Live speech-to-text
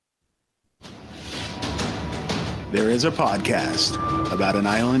There is a podcast about an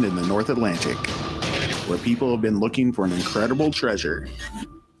island in the North Atlantic where people have been looking for an incredible treasure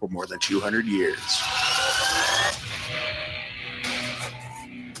for more than 200 years.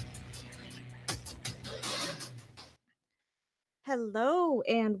 Hello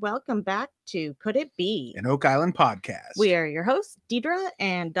and welcome back to Could It Be? An Oak Island podcast. We are your hosts, Deidre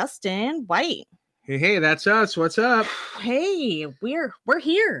and Dustin White. Hey, that's us. What's up? Hey, we're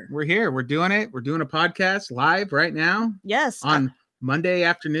here. We're here. We're doing it. We're doing a podcast live right now Yes. on Monday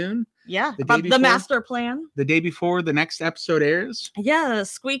afternoon. Yeah, the about day the before. master plan. The day before the next episode airs. Yeah,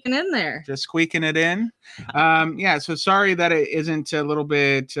 squeaking in there. Just squeaking it in. So sorry that it isn't a little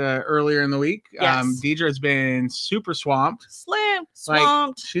bit earlier in the week. Yes. Deidre's been super swamped.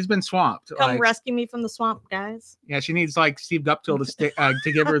 Swamped. She's been swamped. Come rescue me from the swamp, guys. Yeah, she needs like Steve Guptill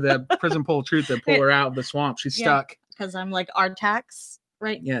to give her the prison pole truth to pull her out of the swamp. She's stuck. Because I'm like Artax,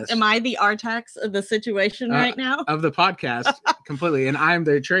 right? Yes. Am I the Artax of the situation right now? Of the podcast, completely. And I'm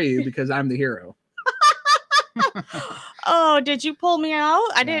the Atreyu because I'm the hero. Oh, did you pull me out?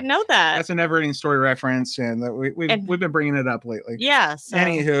 I didn't know that. That's a never-ending story reference, and we've been bringing it up lately. Yeah. So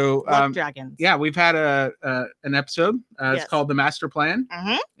Anywho, dragons. Yeah, we've had an episode. It's called The Master Plan.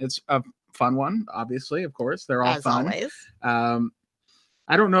 Mm-hmm. It's a fun one, obviously. Of course, they're all As fun. Always.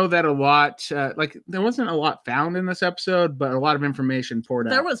 I don't know that a lot. There wasn't a lot found in this episode, but a lot of information poured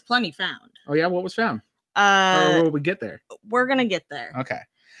out. There was plenty found. Oh yeah, what was found? Or will we get there? We're gonna get there. Okay.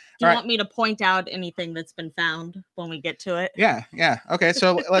 Do you want me to point out anything that's been found when we get to it? Yeah. Okay,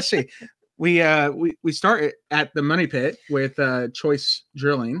 so let's see. We start at the money pit with Choice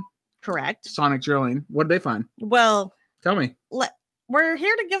Drilling. Correct. Sonic Drilling. What did they find? Well, tell me. We're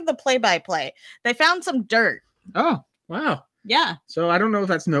here to give the play-by-play. They found some dirt. Oh, wow. Yeah. So I don't know if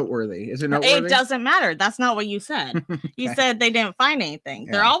that's noteworthy. Is it noteworthy? It doesn't matter. That's not what you said. Okay. You said they didn't find anything.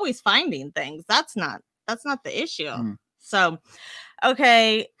 Yeah. They're always finding things. That's not the issue. So,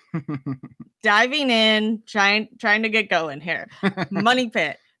 okay. Diving in, trying to get going here. Money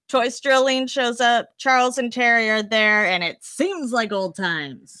pit. Choice Drilling shows up. Charles and Terry are there, and it seems like old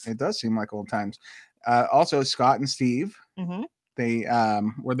times. It does seem like old times. Also, Scott and Steve, they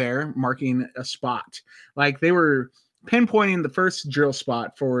were there marking a spot. Like they were pinpointing the first drill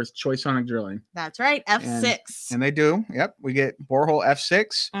spot for Choice Sonic Drilling. That's right, F6. And they do. Yep, we get borehole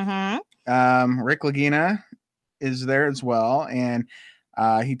F6. Rick Lagina is there as well, and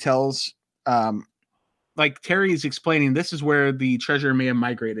he tells, like Terry's explaining, this is where the treasure may have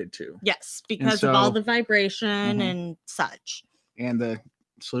migrated to. Yes, because of all the vibration and such. And the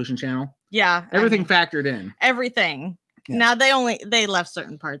solution channel. Yeah. Everything factored in. Everything. Yeah. Now they left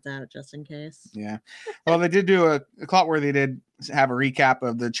certain parts out just in case. Yeah. Well, they did do a Clotworthy did have a recap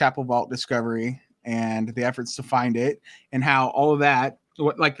of the Chapel Vault discovery and the efforts to find it, and how all of that,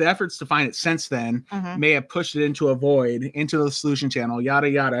 like the efforts to find it since then, may have pushed it into a void, into the solution channel, yada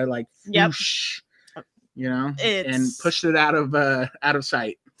yada, like whoosh, and pushed it out of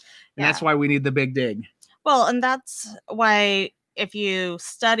sight. And that's why we need the big dig. Well, and that's why if you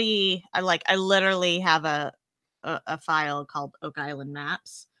study, I literally have a file called Oak Island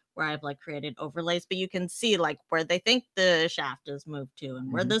Maps where I've created overlays, but you can see where they think the shaft is moved to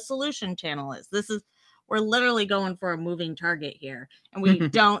and where the solution channel is. We're literally going for a moving target here, and we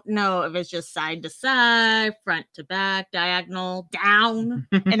don't know if it's just side to side, front to back, diagonal, down,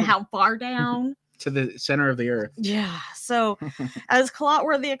 and how far down. To the center of the earth. Yeah. So as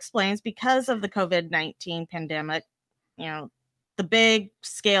Clotworthy explains, because of the COVID-19 pandemic, the big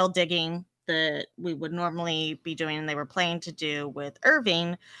scale digging that we would normally be doing and they were planning to do with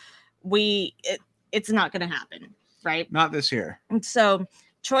Irving, it's not going to happen, right? Not this year. And so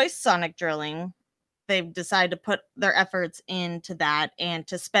Choice Sonic Drilling, they've decided to put their efforts into that and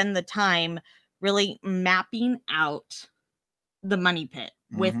to spend the time really mapping out the money pit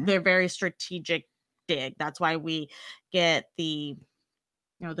with their very strategic dig. That's why we get the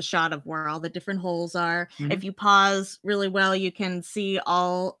shot of where all the different holes are. If you pause really well, you can see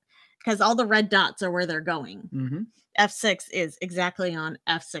because all the red dots are where they're going. F6 is exactly on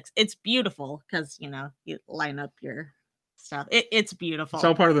F6. It's beautiful because, you line up your stuff. It's beautiful. It's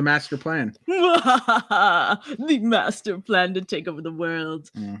all part of the master plan. The master plan to take over the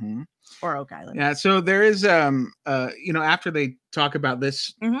world. Or Oak Island. Yeah, so there is, after they talk about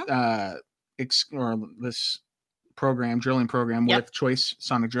this, this drilling program with Choice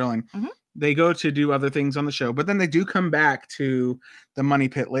Sonic Drilling, they go to do other things on the show, but then they do come back to the money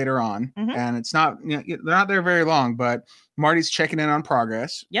pit later on, and it's not, they're not there very long, but Marty's checking in on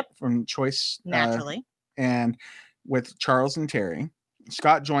progress from Choice naturally, and with Charles and Terry.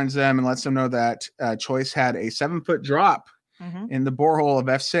 Scott joins them and lets them know that Choice had a 7-foot drop in the borehole of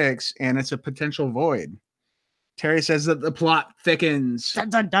F6, and it's a potential void. Terry says that the plot thickens. Dun,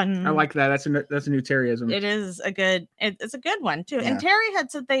 dun, dun. I like that. That's a new Terryism. It is a good. It's a good one too. Yeah. And Terry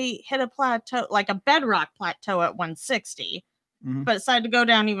had said they hit a plateau, like a bedrock plateau at 160, Mhm. but decided to go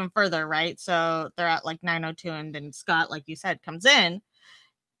down even further, right? So they're at like 902, and then Scott, like you said, comes in.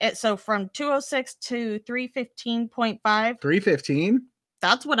 So from 206 to 315.5. 315.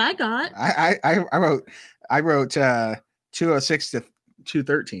 That's what I got. I wrote 206 to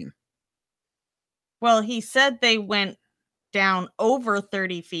 213. Well, he said they went down over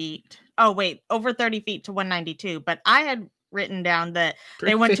 30 feet. Oh, wait, over 30 feet to 192. But I had written down that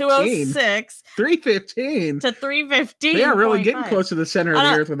they went 206 315 to 315. They are really getting close to the center of the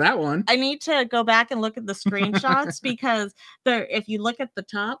earth with that one. I need to go back and look at the screenshots because if you look at the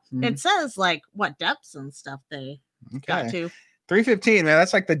top, it says like what depths and stuff they got to. 315, man.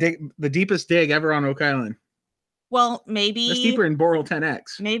 That's like the deepest dig ever on Oak Island. Well, maybe it's deeper in Boreal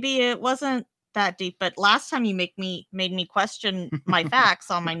 10X. Maybe it wasn't that deep, but last time you made me question my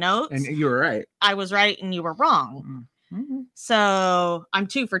facts on my notes, and you were right. I was right and you were wrong. Mm-hmm. So I'm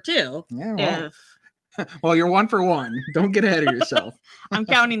 2 for 2. Yeah, well, you're 1 for 1. Don't get ahead of yourself. I'm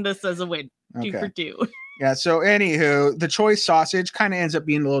counting this as a win. 2 Okay. for 2. Yeah. So anywho, the choice sausage kind of ends up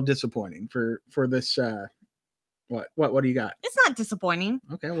being a little disappointing for this. What do you got? It's not disappointing.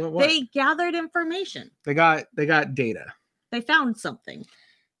 Okay. Well, what? They gathered information. They got data. They found something.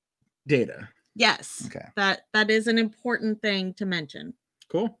 Data. Yes. Okay. That is an important thing to mention.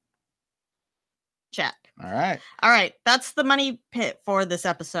 Cool. Check. All right. That's the money pit for this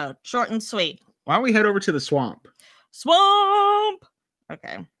episode. Short and sweet. Why don't we head over to the swamp? Swamp.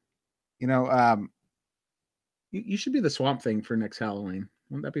 Okay. You know, you should be the Swamp Thing for next Halloween.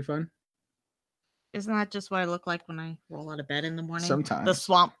 Wouldn't that be fun? Isn't that just what I look like when I roll out of bed in the morning? Sometimes. The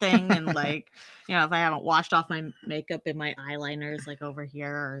Swamp Thing, and like, if I haven't washed off my makeup and my eyeliners like over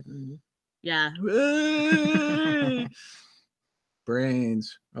here, yeah.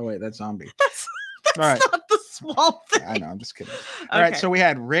 Brains. Oh wait, that's zombie. That's all right. Not the Swamp Thing. I know, I'm just kidding. All right, so we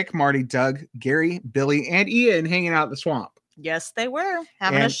had Rick, Marty, Doug, Gary, Billy, and Ian hanging out in the swamp. Yes, they were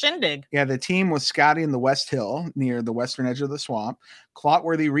having a shindig. Yeah, the team was scouting the West Hill near the western edge of the swamp.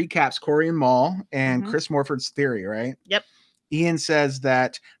 Clotworthy recaps Corey and Maul and Chris Morford's theory, right? Yep. Ian says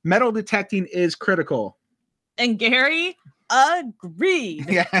that metal detecting is critical. And Gary agreed.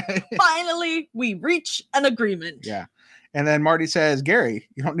 Yeah. Finally, we reach an agreement. Yeah. And then Marty says, Gary,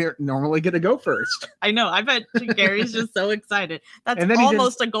 you don't normally get to go first. I know. I bet Gary's just so excited. That's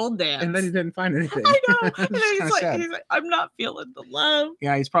almost a gold dance. And then he didn't find anything. I know. And he's like, I'm not feeling the love.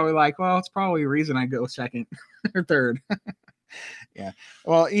 Yeah, he's probably like, well, it's probably a reason I go second or third. Yeah.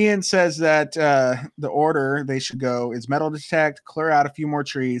 Well, Ian says that the order they should go is metal detect, clear out a few more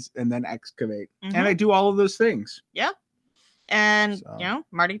trees, and then excavate. And they do all of those things. Yeah. And,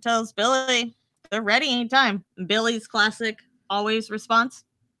 Marty tells Billy, they're ready anytime. Billy's classic always response,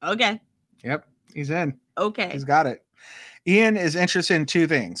 okay. Yep, he's in. Okay. He's got it. Ian is interested in two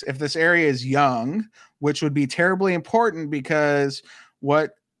things. If this area is young, which would be terribly important because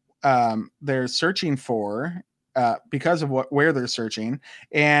what they're searching for, because of where they're searching,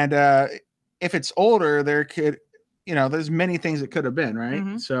 and if it's older, there could, there's many things it could have been, right?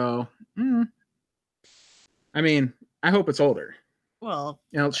 Mm-hmm. So, I mean, I hope it's older. Well,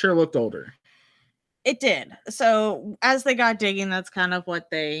 it sure looked older. It did. So as they got digging, that's kind of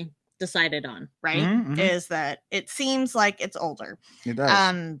what they decided on, right? Mm-hmm. Is that it seems like it's older. It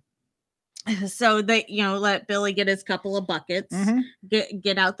does. So they, let Billy get his couple of buckets,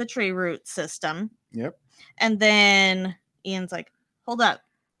 get out the tree root system. Yep. And then Ian's like, hold up,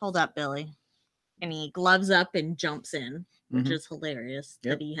 Billy. And he gloves up and jumps in, which is hilarious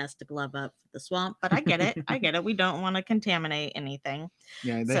that he has to glove up the swamp. But I get it. We don't want to contaminate anything.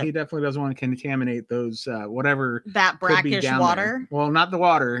 Yeah, he definitely doesn't want to contaminate those, whatever. That brackish water. There. Well, not the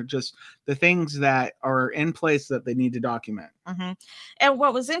water, just the things that are in place that they need to document. Mm-hmm. And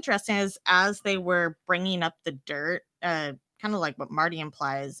what was interesting is as they were bringing up the dirt, kind of like what Marty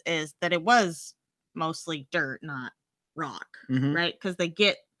implies, is that it was mostly dirt, not rock, right? Because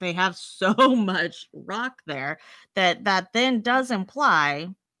they have so much rock there that then does imply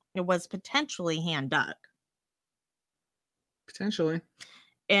it was potentially hand dug. Potentially.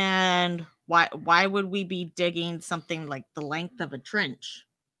 And why would we be digging something like the length of a trench?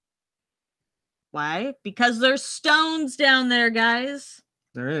 Why? Because there's stones down there, guys.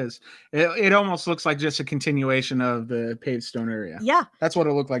 There is. It almost looks like just a continuation of the paved stone area. Yeah. That's what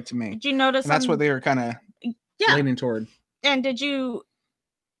it looked like to me. Did you notice? And that's what they were kind of leaning toward. And did you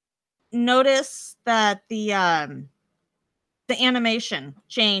notice that the animation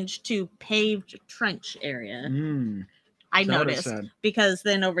changed to paved trench area? I noticed because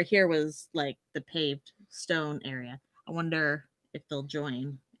then over here was like the paved stone area. I wonder if they'll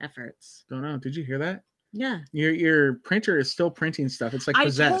join efforts. Don't know. Did you hear that? Yeah. Your printer is still printing stuff. It's like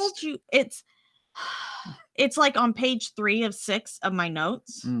possessed. I told you it's like on page 3 of 6 of my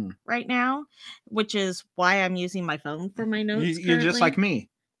notes right now, which is why I'm using my phone for my notes. You're just like me.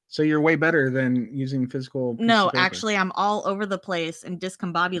 So you're way better than using physical. No, actually, I'm all over the place and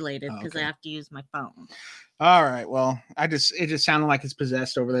discombobulated because okay. I have to use my phone. All right. Well, it just sounded like it's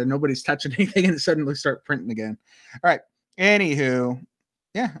possessed over there. Nobody's touching anything and it suddenly start printing again. All right. Anywho,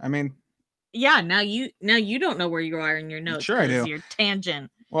 yeah, I mean. Yeah, now you don't know where you are in your notes. Sure I do. Your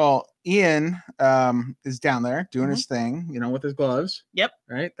tangent. Well, Ian is down there doing his thing, with his gloves. Yep.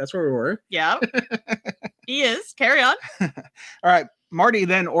 Right? That's where we were. Yeah. He is. Carry on. All right. Marty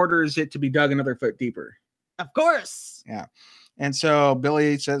then orders it to be dug another foot deeper. Of course. Yeah. And so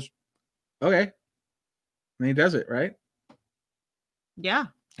Billy says, okay. And he does it, right? Yeah.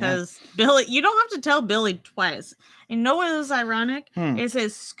 Because Billy, you don't have to tell Billy twice. And you know what is ironic? Is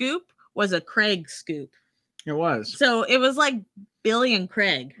his scoop was a Craig scoop. It was. So it was like Billy and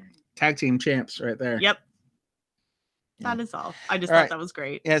Craig. Tag team champs right there. Yep. That is all. I just thought that was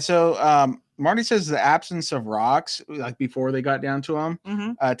great. Yeah. So Marty says the absence of rocks, like before they got down to him,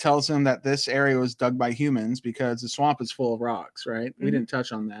 tells him that this area was dug by humans because the swamp is full of rocks, right? We didn't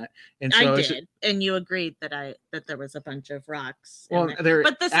touch on that. And so I did. And you agreed that there was a bunch of rocks. Well,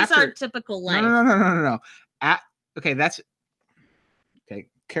 but this is our typical life. No. Okay, that's okay.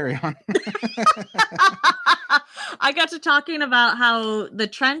 Carry on. I got to talking about how the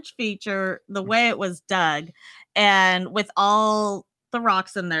trench feature, the way it was dug, and with all the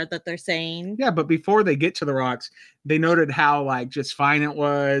rocks in there that they're saying. Yeah, but before they get to the rocks, they noted how like just fine it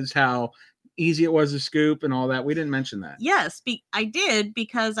was, how easy it was to scoop and all that. We didn't mention that. Yes, I did,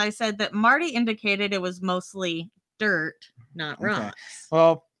 because I said that Marty indicated it was mostly dirt, not rocks.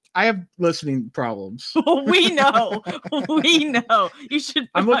 Well, I have listening problems. We know. You should.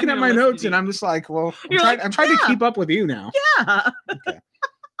 I'm looking at my notes and I'm just like, well, I'm trying to keep up with you now. Yeah. Okay.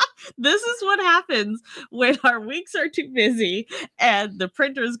 This is what happens when our weeks are too busy and the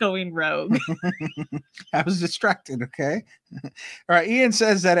printer's going rogue. I was distracted. Okay. All right. Ian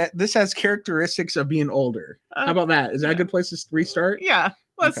says that this has characteristics of being older. How about that? Is that a good place to restart? Yeah.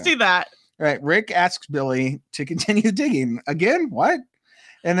 Let's do that. All right. Rick asks Billy to continue digging again. What?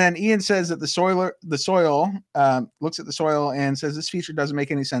 And then Ian says that the soil looks at the soil and says this feature doesn't make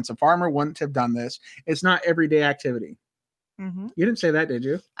any sense. A farmer wouldn't have done this. It's not everyday activity. You didn't say that, did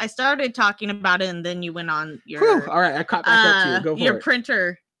you? I started talking about it, and then you went on your. Whew, all right, I caught back up to you. Go for your it.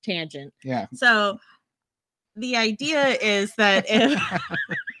 Printer tangent. Yeah. So the idea is that if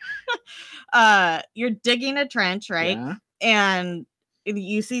you're digging a trench, right, and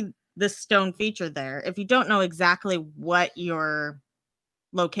you see this stone feature there, if you don't know exactly what your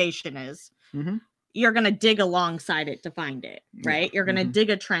location is, you're going to dig alongside it to find it, right? You're going to dig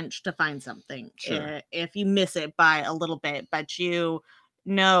a trench to find something. Sure. If you miss it by a little bit, but you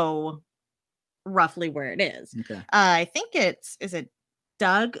know roughly where it is. Okay. I think is it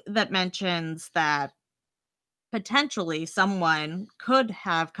Doug that mentions that potentially someone could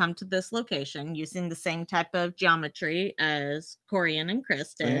have come to this location using the same type of geometry as Corian and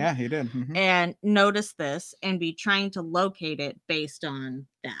Chris did. Yeah, he did. And notice this and be trying to locate it based on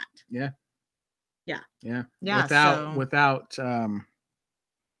that. Yeah. Yeah. Without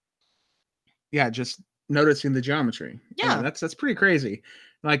just noticing the geometry. Yeah. That's pretty crazy.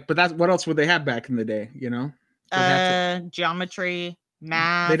 Like, but that's what else would they have back in the day, Geometry,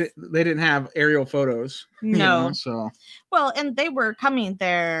 math. They didn't have aerial photos. No. So well, and they were coming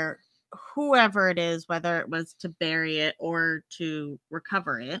there, whoever it is, whether it was to bury it or to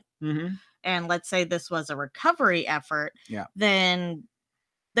recover it. And let's say this was a recovery effort. Yeah. Then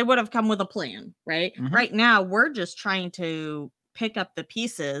they would have come with a plan, right? Right now, we're just trying to pick up the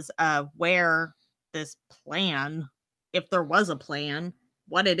pieces of where this plan, if there was a plan,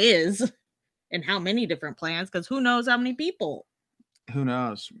 what it is, and how many different plans, because who knows how many people. Who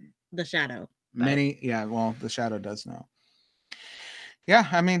knows? The Shadow. Many, well, the Shadow does know. Yeah,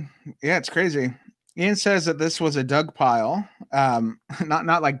 I mean, yeah, it's crazy. Ian says that this was a dug pile,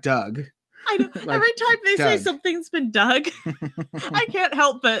 not like Doug. I know. Like every time they say something's been dug, I can't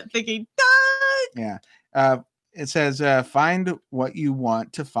help but thinking, Doug! Yeah. It says, find what you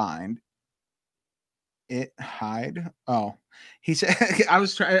want to find. It hide. Oh, he said, I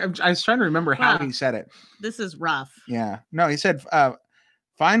was trying to remember how he said it. This is rough. Yeah. No, he said,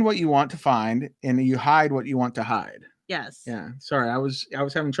 find what you want to find and you hide what you want to hide. Yes. Yeah. Sorry. I was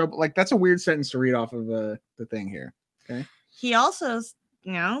having trouble. Like, that's a weird sentence to read off of the thing here. Okay. He also,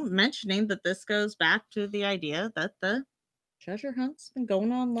 mentioning that this goes back to the idea that the treasure hunt's been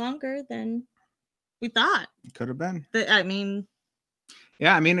going on longer than We thought. Could have been. I mean,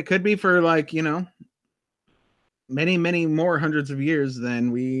 Yeah, I mean, it could be for like, many, many more hundreds of years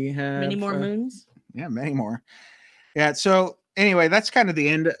than we have. many more moons. Yeah, many more. Yeah. So anyway, that's kind of the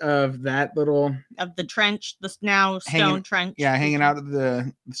end of that little Of the trench, the now stone trench. Yeah, hanging feature. out of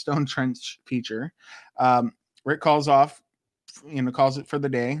the stone trench feature. Rick calls off, calls it for the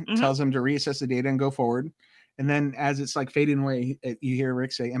day, tells him to reassess the data and go forward. And then as it's like fading away, you hear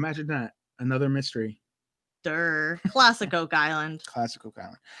Rick say, "Imagine that, another mystery." Classic Oak Island. Classic Oak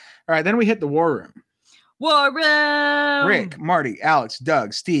Island. All right, then we hit the war room. War room. Rick, Marty, Alex,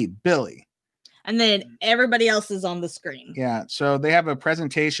 Doug, Steve, Billy. And then everybody else is on the screen. Yeah, so they have a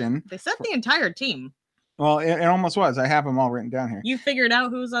presentation. They set the entire team. Well, it almost was. I have them all written down here. You figured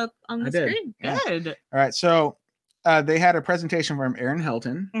out who's up on the screen? Yeah. Good. All right, so they had a presentation from Aaron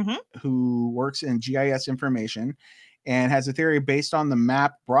Helton, who works in GIS information and has a theory based on the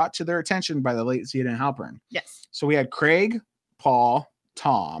map brought to their attention by the late Zena Halpern. Yes. So we had Craig, Paul,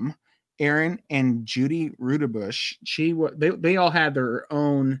 Tom, Aaron, and Judy Rudebush. They all had their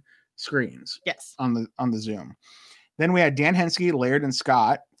own screens. Yes. On the Zoom. Then we had Dan Henske, Laird, and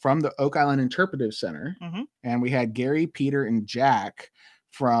Scott from the Oak Island Interpretive Center. And we had Gary, Peter, and Jack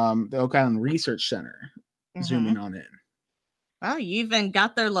from the Oak Island Research Center zooming on in. Wow, you even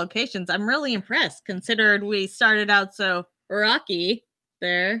got their locations. I'm really impressed, considering we started out so rocky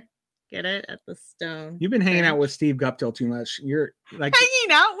there. Get it? At the stone. You've been hanging out with Steve Guptill too much. You're like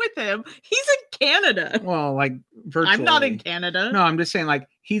hanging out with him. He's in Canada. Well, like virtually. I'm not in Canada. No, I'm just saying, like,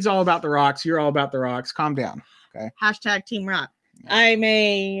 he's all about the rocks. You're all about the rocks. Calm down. Okay. Hashtag Team Rock. I'm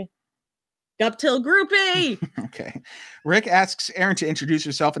a Guptill groupie. Okay. Rick asks Aaron to introduce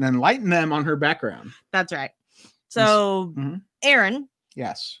herself and enlighten them on her background. That's right. So Aaron.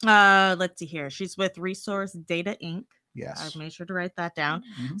 Yes. Let's see here. She's with Resource Data Inc. Yes. I made sure to write that down.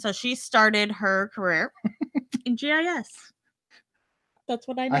 So she started her career in GIS. That's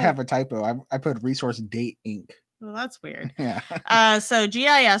what I know. I have a typo. I put Resource Date Inc. Well, that's weird. Yeah. So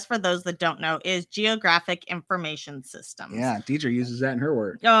GIS, for those that don't know, is Geographic Information Systems. Yeah, Deidre uses that in her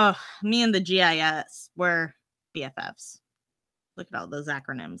work. Oh, me and the GIS were BFFs. Look at all those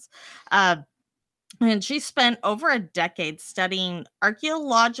acronyms. And she spent over a decade studying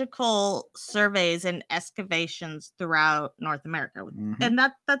archaeological surveys and excavations throughout North America. And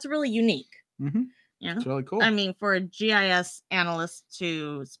that's really unique. You know? It's really cool. I mean, for a GIS analyst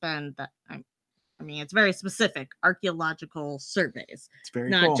to spend that, I mean, it's very specific archaeological surveys. It's very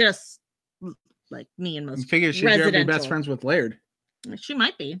not cool. Just like me and most. You figure she'd be best friends with Laird. She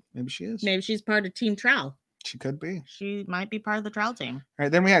might be. Maybe she is. Maybe she's part of Team Trowel. She could be. She might be part of the Trowel team. All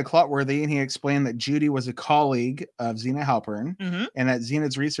right. Then we had Clotworthy, and he explained that Judy was a colleague of Zena Halpern, and that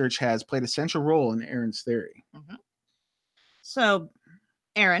Zena's research has played a central role in Aaron's theory. So,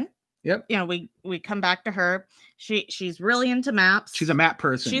 Aaron. Yep. You know, we come back to her. She's really into maps. She's a map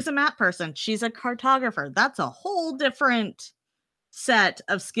person. She's a map person. She's a cartographer. That's a whole different set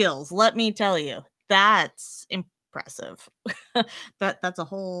of skills. Let me tell you, that's impressive. That's a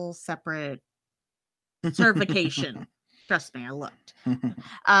whole separate certification. Trust me, I looked.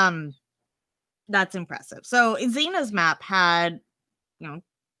 That's impressive. So Zena's map had,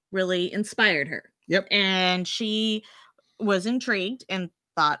 really inspired her. Yep. And she was intrigued and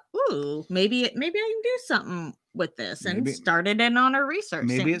thought, ooh, maybe I can do something with this, and started in on her research.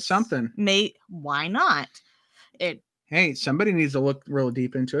 Maybe it's something. Why not? Hey, somebody needs to look real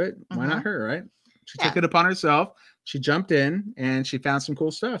deep into it. Why not her, right? She took it upon herself. She jumped in and she found some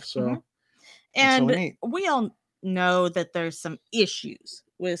cool stuff. So, and we all know that there's some issues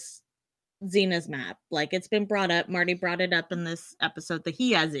with Zena's map. Like, it's been brought up. Marty brought it up in this episode that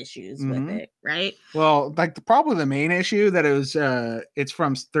he has issues with it, right? Well, like probably the main issue that it was, it's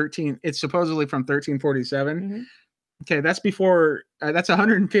supposedly from 1347. Okay, that's before, that's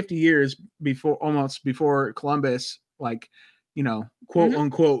 150 years before Columbus, quote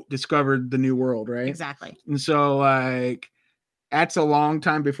unquote, discovered the New World, right? Exactly. And so, that's a long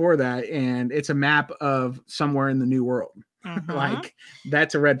time before that, and it's a map of somewhere in the New World.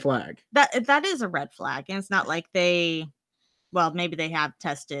 That's a red flag. That is a red flag, and it's not like maybe they have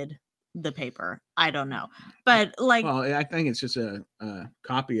tested the paper. I don't know, but I think it's just a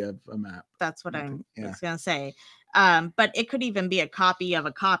copy of a map. That's what I was gonna say. But it could even be a copy of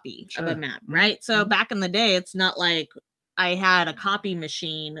a copy of a map, right? So back in the day, it's not like I had a copy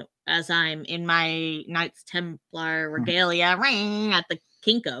machine as I'm in my Knights Templar regalia at the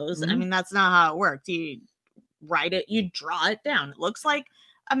Kinko's. I mean, that's not how it works. You write it, you draw it down. It looks like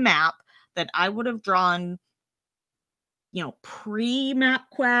a map that I would have drawn,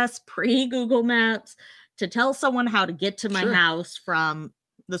 pre-MapQuest, pre-Google Maps, to tell someone how to get to my house from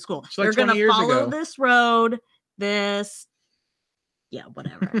the school. It's like You're 20 gonna years follow ago. this road, yeah,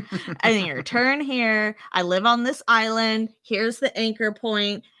 whatever. And then you turn here. I live on this island. Here's the anchor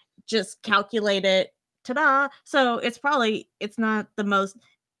point. Just calculate it. Ta-da. So it's not the most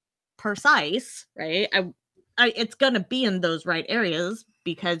precise, right? It's gonna be in those right areas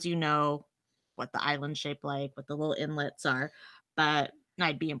because you know what the island shape like, what the little inlets are. But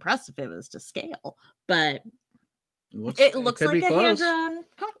I'd be impressed if it was to scale. But it looks could like be a close. hand-drawn.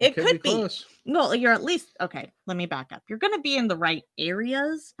 It could be. Close. No, you're at least okay. Let me back up. You're going to be in the right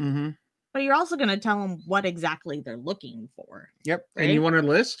areas, Mm-hmm. but you're also going to tell them what exactly they're looking for. Yep. Right? And you want a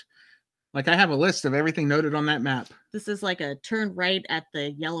list? Like I have a list of everything noted on that map. This is like a turn right at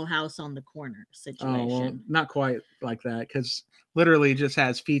the yellow house on the corner situation. Oh, well, not quite like that because literally just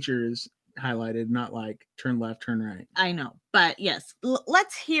has features highlighted, not like turn left, turn right. I know, but yes,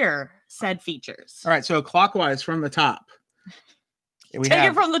 let's hear said features. All right, so clockwise from the top. Take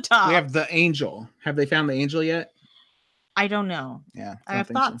it from the top. We have the angel. Have they found the angel yet? I don't know. Yeah. I have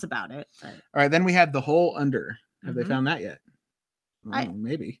thoughts about it. But... All right, then we have the hole under. Have they Mhm. found that yet?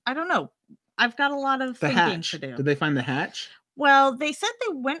 Maybe. I don't know. I've got a lot of The thinking hatch. to do. Did they find the hatch? Well, they said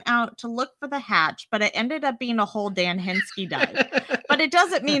they went out to look for the hatch, but it ended up being a whole Dan Hensky dive. But it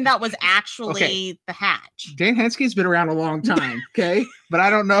doesn't mean that was actually the hatch. Dan Hensky's been around a long time, okay? But I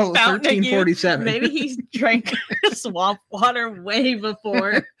don't know, Fountain of Youth. 1347. Maybe he drank swamp water way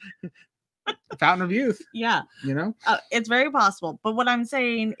before. Fountain of Youth, Yeah, you know? it's very possible. But what I'm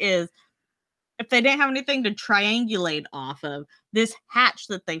saying is, if they didn't have anything to triangulate off of, this hatch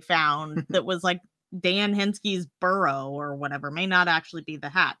that they found that was like Dan Hensky's burrow or whatever may not actually be the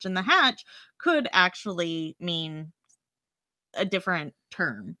hatch. And the hatch could actually mean a different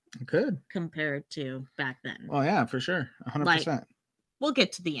term. It could. Compared to back then. Well, yeah, for sure. 100%. Like, we'll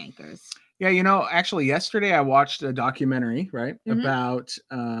get to the anchors. Yeah, you know, actually yesterday I watched a documentary, right? Mhm. About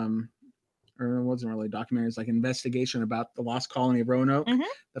or it wasn't really a documentary, it's like an investigation about the lost colony of Roanoke, Mhm.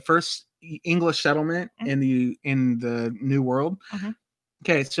 the first English settlement in the New World. Mhm.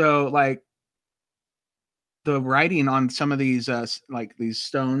 Okay, so like the writing on some of these like these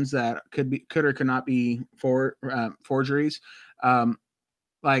stones that could or could not be forgeries,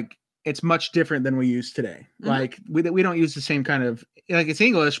 like it's much different than we use today. Mhm. Like we don't use the same kind of, like, it's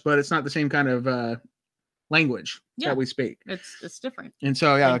English, but it's not the same kind of language that we speak. It's different. And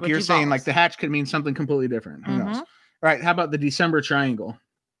so yeah, like Language you're saying, like evolves. the hatch could mean something completely different. Who knows? Mhm. All right, how about the December triangle?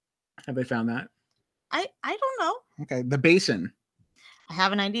 Have they found that? I don't know. Okay, the basin. I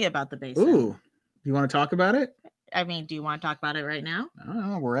have an idea about the basin. Ooh, you want to talk about it? I mean, do you want to talk about it right now? I don't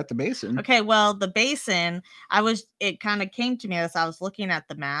know. We're at the basin. Okay, well, the basin, it kind of came to me as I was looking at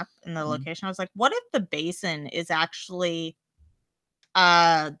the map and the location. I was like, what if the basin is actually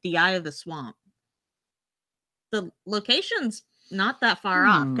the eye of the swamp? The location's not that far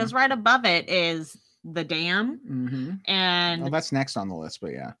off because right above it is the dam. Mm-hmm. And well, that's next on the list,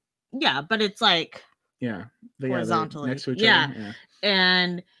 but yeah. Yeah, but it's like yeah, horizontally. next to each yeah. other. Yeah.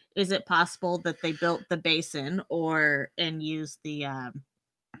 And is it possible that they built the basin and used the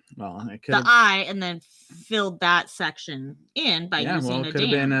well, it could the eye and then filled that section in by using it a could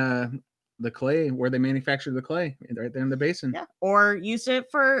dam? have been the clay where they manufactured the clay right there in the basin. Yeah, or used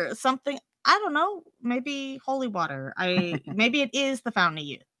it for something. I don't know. Maybe holy water. Maybe it is the Fountain of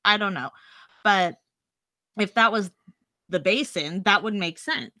Youth. I don't know, but if that was the basin, that would make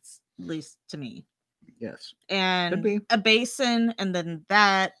sense, at least to me. Yes, and could be a basin, and then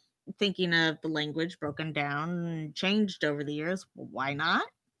that. Thinking of the language broken down and changed over the years, why not?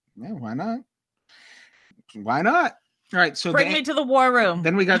 Yeah, why not? Why not? All right, so bring me to the war room.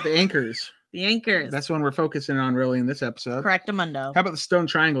 Then we got the anchors. The anchors. That's what we're focusing on really in this episode. Correctamundo. How about the stone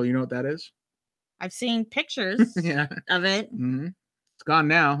triangle? You know what that is? I've seen pictures yeah. of it. Mm-hmm. It's gone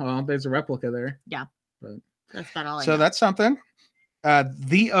now. Well, there's a replica there. Yeah. But that's about all I know. That's something.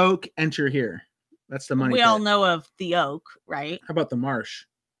 The oak, enter here. That's the money. We all know of the oak, right? How about the marsh?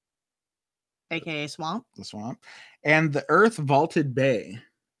 AKA swamp. The swamp. And the earth vaulted bay.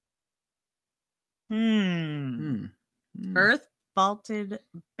 Earth vaulted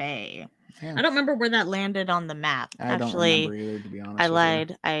bay. Yeah. I don't remember where that landed on the map. I don't remember either, to be honest. I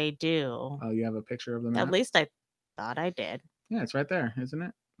lied. I do. Oh, you have a picture of the map? At least I thought I did. Yeah, it's right there, isn't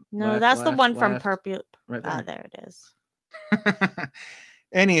it? No, that's the one from Purple. Right there. There it is.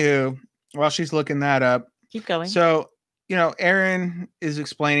 Anywho, while she's looking that up, keep going. So, Erin is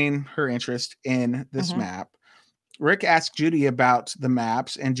explaining her interest in this map. Rick asked Judy about the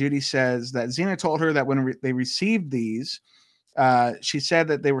maps, and Judy says that Xena told her that when they received these, she said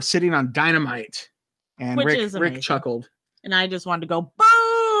that they were sitting on dynamite. And Rick chuckled. And I just wanted to go, boom!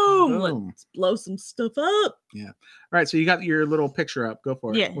 boom, Boom. let's blow some stuff up. All right, so you got your little picture up. Go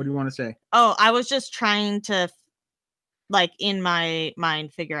for it. Yeah. What do you want to say? Oh, I was just trying to, like, in my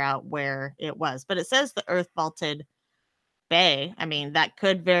mind, figure out where it was. But it says the Earth Vaulted Bay. I mean, that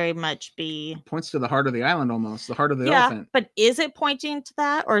could very much be. Points to the heart of the island almost, the heart of the Yeah, elephant. but is it pointing to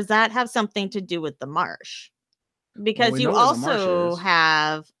that, or does that have something to do with the marsh? Because we you know where the marsh also is.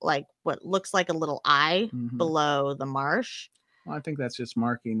 have, like, what looks like a little eye Mhm. below the marsh. Well, I think that's just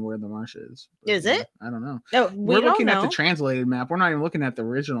marking where the marsh is. Is yeah, it? I don't know. No, We're don't looking at know. the translated map. We're not even looking at the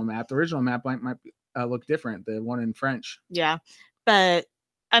original map. The original map might look different. The one in French. Yeah, but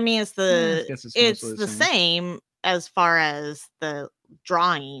I mean, it's I guess it's mostly the same as far as the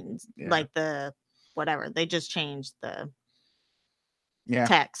drawings, Yeah. like the whatever. They just changed the Yeah.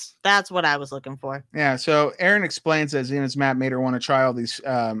 text. That's what I was looking for. Yeah. So Erin explains that Xena's map made her want to try all these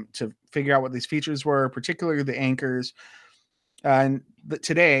to figure out what these features were, particularly the anchors. And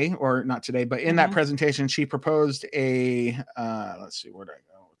today, or not today, but in that presentation, she proposed a let's see, where did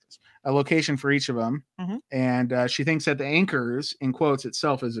I go with this? A location for each of them, and she thinks that the anchors, in quotes,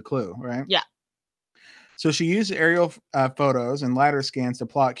 itself is a clue, right? Yeah. So she used aerial photos and LiDAR scans to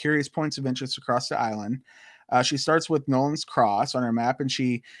plot curious points of interest across the island. She starts with Nolan's Cross on her map, and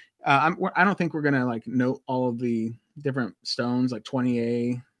she, I don't think we're gonna like note all of the different stones, like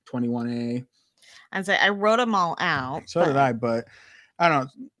 20A, 21A. And so I wrote them all out. So did I, but I don't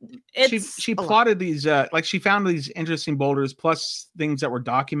know. She plotted these, like she found these interesting boulders plus things that were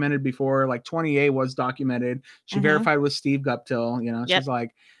documented before. Like 20A was documented. She verified with Steve Guptill. You know, she's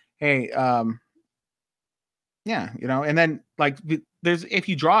like, hey, yeah, you know, and then like there's if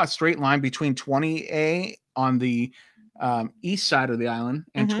you draw a straight line between 20A on the east side of the island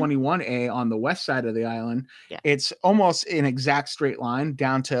and 21A on the west side of the island, it's almost an exact straight line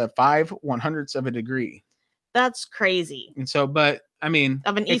down to 5/100ths of a degree. That's crazy. And so, but I mean,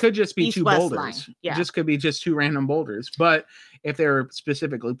 it could just be two boulders. Yeah. It just could be just two random boulders. But if they're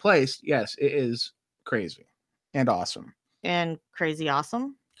specifically placed, yes, it is crazy and awesome. And crazy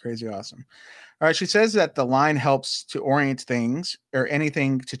awesome. Crazy awesome. All right. She says that the line helps to orient things or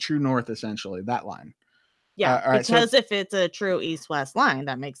anything to true north, essentially, that line. Yeah, all right, because if it's a true east-west line,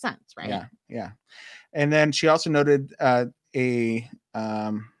 that makes sense, right? Yeah, yeah. And then she also noted she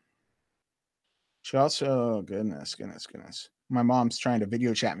also, goodness. My mom's trying to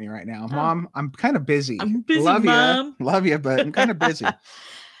video chat me right now. Mom, I'm kind of busy. I'm busy, Mom. Love you, but I'm kind of busy. All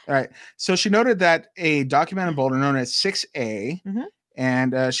right. So she noted that a documented boulder known as 6A,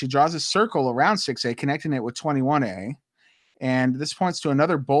 and she draws a circle around 6A, connecting it with 21A. And this points to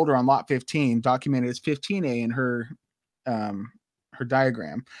another boulder on lot 15, documented as 15A in her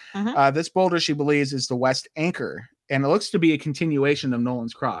diagram. This boulder, she believes, is the west anchor, and it looks to be a continuation of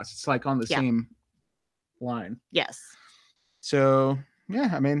Nolan's Cross. It's like on the same line. Yes. So, yeah,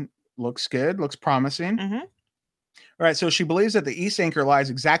 I mean, looks good, looks promising. All right, so she believes that the east anchor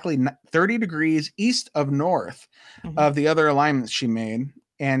lies exactly 30 degrees east of north of the other alignments she made.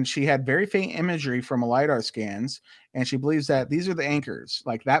 And she had very faint imagery from a LiDAR scans. And she believes that these are the anchors,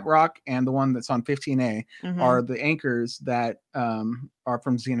 like that rock and the one that's on 15A are the anchors that are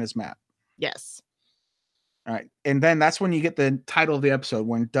from Xena's map. Yes. All right. And then that's when you get the title of the episode,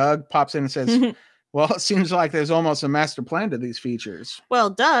 when Doug pops in and says, well, it seems like there's almost a master plan to these features.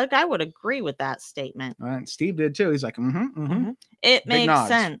 Well, Doug, I would agree with that statement. All right. Steve did too. He's like, It makes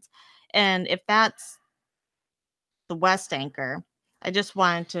sense. And if that's the west anchor, I just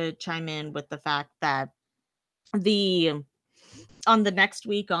wanted to chime in with the fact that on the next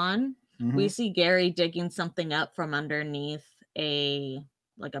week on, we see Gary digging something up from underneath a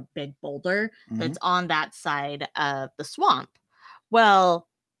big boulder that's on that side of the swamp. Well,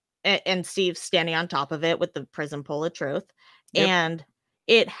 and Steve's standing on top of it with the prison pole of truth. Yep. And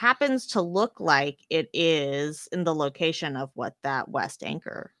it happens to look like it is in the location of what that west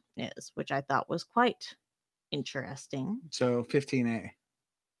anchor is, which I thought was quite interesting. So 15A.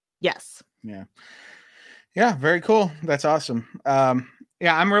 Yes. Yeah. Yeah. Very cool. That's awesome.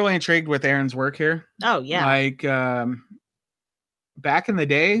 Yeah, I'm really intrigued with Erin's work here. Oh, yeah. Like back in the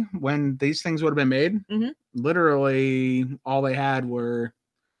day when these things would have been made, literally all they had were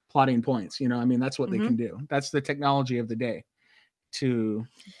plotting points. You know, I mean, that's what they can do. That's the technology of the day.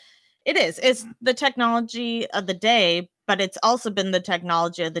 It is. It's the technology of the day, but it's also been the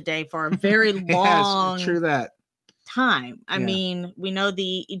technology of the day for a very long true that. time. I mean, we know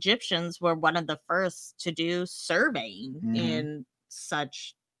the Egyptians were one of the first to do surveying in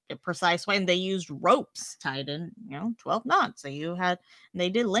such a precise way, and they used ropes tied in 12 knots. So they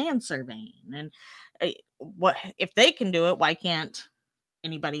did land surveying, and what if they can do it, why can't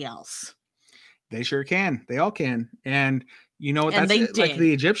anybody else? They sure can. They all can. And You know what? And That's they it. Like did.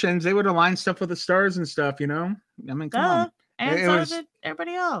 the Egyptians, they would align stuff with the stars and stuff. I mean, come Duh. on. And It so was- did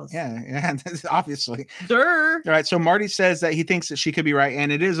everybody else. Yeah, obviously. Durr. All right, so Marty says that he thinks that she could be right,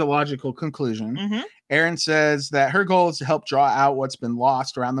 and it is a logical conclusion. Mm-hmm. Erin says that her goal is to help draw out what's been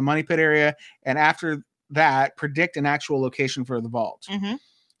lost around the money pit area, and after that, predict an actual location for the vault. Mm-hmm.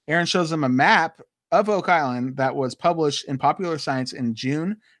 Erin shows them a map of Oak Island that was published in Popular Science in June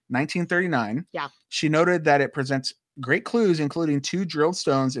 1939. Yeah. She noted that it presents great clues, including 2 drilled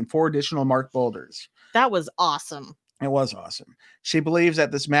stones and 4 additional marked boulders. That was awesome. It was awesome. She believes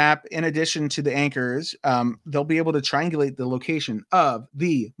that this map, in addition to the anchors, they'll be able to triangulate the location of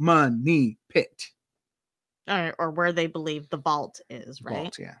the money pit. Or where they believe the vault is, right?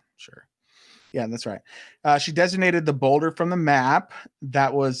 Vault, yeah, sure. Yeah, that's right. She designated the boulder from the map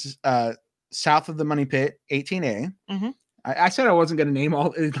that was south of the money pit, 18A. Mm-hmm. I said I wasn't going to name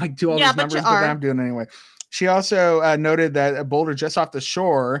all, like, do all Yeah, these but numbers, you but are. I'm doing it anyway. She also noted that a boulder just off the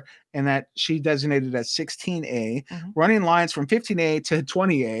shore, and that she designated as 16A, running lines from 15A to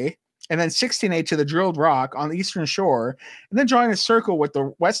 20A, and then 16A to the drilled rock on the eastern shore, and then drawing a circle with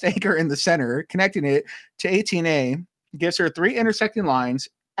the west anchor in the center, connecting it to 18A, gives her 3 intersecting lines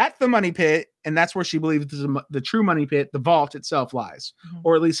at the money pit, and that's where she believes the true money pit, the vault itself, lies,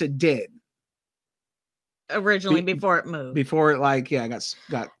 or at least it did Originally, before it moved. before it, like, yeah,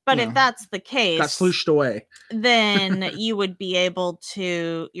 got. But if that's the case, got slooshed away, then you would be able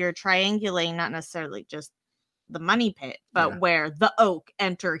to, you're triangulating not necessarily just the money pit, but where the oak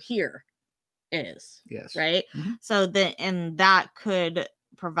enter here is. Yes. Right. Mhm. So and that could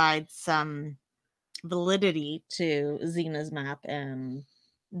provide some validity to Xena's map and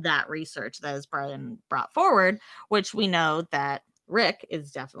that research that has been brought forward, which we know that Rick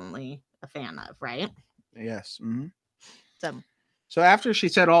is definitely a fan of, right? Yes. Mm-hmm. So after she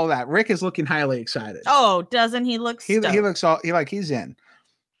said all that, Rick is looking highly excited. Oh, doesn't he look he looks all he's in,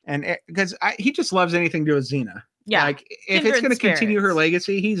 and because he just loves anything to do with Xena. Yeah, like if it's going to continue her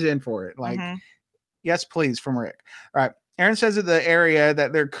legacy, he's in for it. Like, yes, please, from Rick. All right. Erin says that the area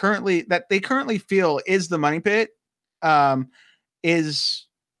that they currently feel is the money pit, is.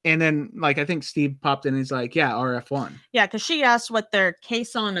 And then, like, I think Steve popped in. And he's like, "Yeah, RF1." Yeah, because she asked what their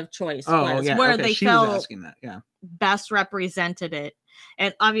caisson of choice was, yeah, where okay. they she felt was asking that. Yeah, best represented it.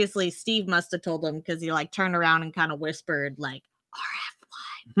 And obviously, Steve must have told him because he like turned around and kind of whispered, like,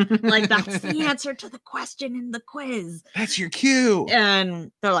 "RF1." Like, that's the answer to the question in the quiz. That's your cue.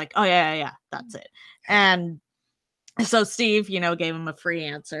 And they're like, "Oh yeah, that's it." And so Steve, gave him a free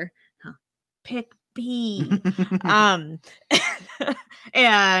answer. Pick B.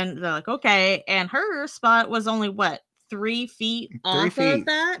 And they're like, okay. And her spot was only what, 3 feet off of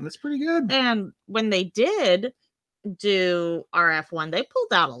that? That's pretty good. And when they did do RF1, they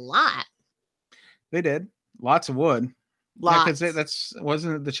pulled out a lot. They did. Lots of wood. Lots. Yeah, because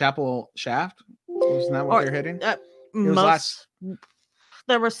wasn't it the chapel shaft? Wasn't that what they're hitting?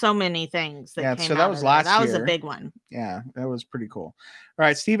 There were so many things that came so out that was of last that. That year. was a big one. Yeah, that was pretty cool. All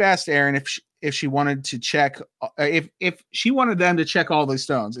right, Steve asked Erin if she wanted to check if she wanted them to check all these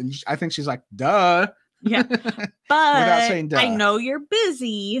stones, and I think she's like, "Duh." Yeah, but without saying duh. I know you're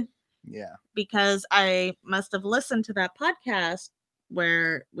busy. Yeah, because I must have listened to that podcast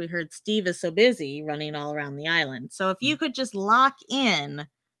where we heard Steve is so busy running all around the island. So if you could just lock in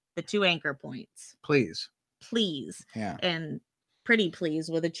the 2 anchor points, please. Yeah, and pretty please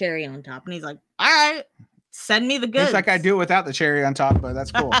with a cherry on top. And he's like, "All right, send me the goods." It's like I do it without the cherry on top, but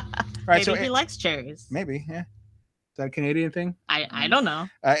that's cool. Right, maybe he likes cherries. Maybe, yeah. Is that a Canadian thing? I don't know.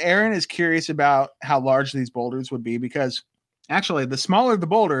 Erin is curious about how large these boulders would be because actually, the smaller the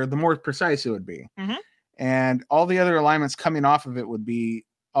boulder, the more precise it would be. Mm-hmm. And all the other alignments coming off of it would be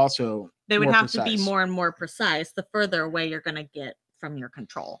also they would have to be more and more precise the further away you're going to get from your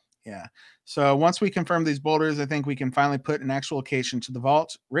control. Yeah. So once we confirm these boulders, I think we can finally put an actual location to the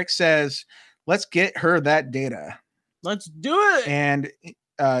vault. Rick says, let's get her that data. Let's do it. And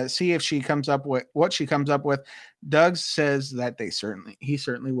see if she comes up with what she comes up with. Doug says that he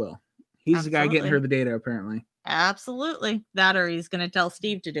certainly will. He's the guy getting her the data, apparently. Absolutely. That or he's going to tell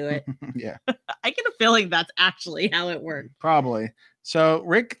Steve to do it. Yeah. I get a feeling that's actually how it worked. Probably. So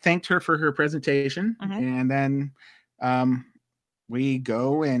Rick thanked her for her presentation. And then we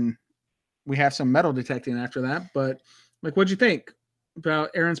go and we have some metal detecting after that. But like, what'd you think about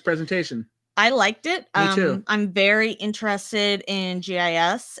Erin's presentation? I liked it. Me too. I'm very interested in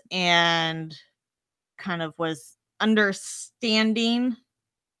GIS and kind of was understanding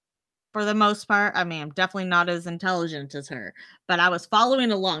for the most part. I mean, I'm definitely not as intelligent as her, but I was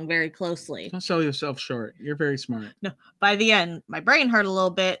following along very closely. Don't sell yourself short. You're very smart. No, by the end, my brain hurt a little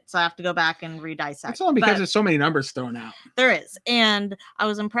bit, so I have to go back and re-dissect. That's only because But there's so many numbers thrown out. there is. And I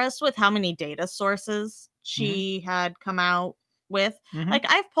was impressed with how many data sources she had come out with. Mhm. Like,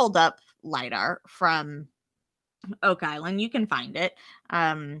 I've pulled up LiDAR from Oak Island. You can find it.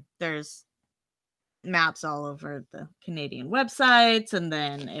 There's maps all over the Canadian websites. And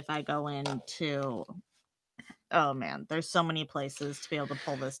then if I go into, oh man, there's so many places to be able to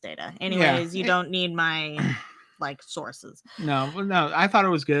pull this data. Anyways, you don't need my like sources. No, I thought it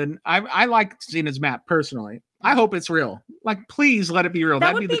was good. I like Xena's map personally. I hope it's real. Like, please let it be real.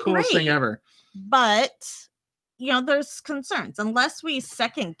 That That'd be would the coolest thing great. ever. But there's concerns. Unless we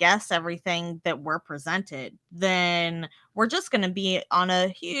second guess everything that we're presented, then we're just going to be on a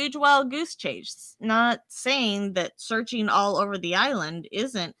huge wild goose chase. Not saying that searching all over the island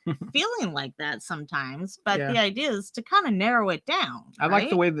isn't feeling like that sometimes, but the idea is to kind of narrow it down. I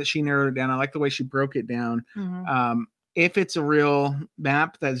like the way that she narrowed it down. I like the way she broke it down. Mhm. If it's a real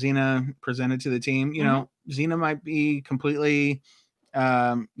map that Xena presented to the team, Xena might be completely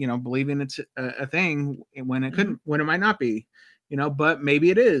believing it's a thing when it couldn't, when it might not be, but maybe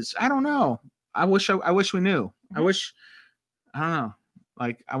it is. I don't know. I wish we knew. I don't know.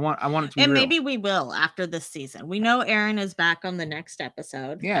 Like, I want it to be and real. maybe we will after this season. We know Aaron is back on the next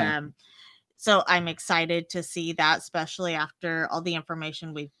episode. Yeah. So I'm excited to see that, especially after all the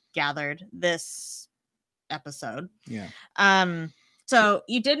information we've gathered this episode. Yeah. So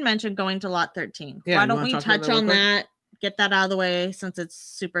you did mention going to lot 13. Yeah, Why don't we touch on that? Get that out of the way since it's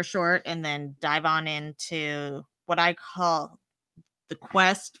super short, and then dive on into what I call the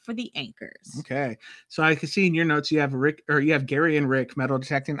quest for the anchors. Okay. So I can see in your notes you have Gary and Rick metal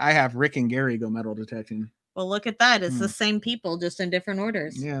detecting. I have Rick and Gary go metal detecting. Well, look at that. It's the same people, just in different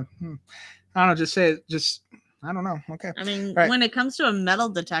orders. Yeah. I don't know. I don't know. Okay. I mean, when it comes to a metal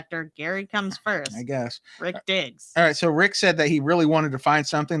detector, Gary comes first. I guess. Rick digs. All right. So Rick said that he really wanted to find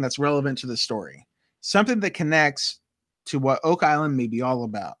something that's relevant to the story, something that connects to what Oak Island may be all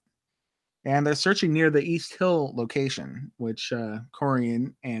about. And they're searching near the East Hill location, which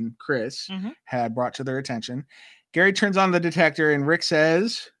Corian and Chris had brought to their attention. Gary turns on the detector and Rick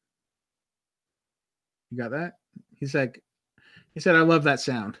says, "You got that?" He said, "I love that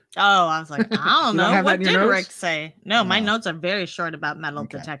sound." Oh, I was like, I don't know. What did Rick say? No, my notes are very short about metal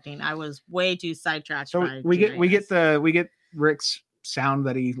detecting. I was way too sidetracked. So we get Rick's sound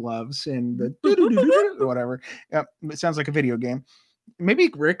that he loves and the whatever. Yep, it sounds like a video game.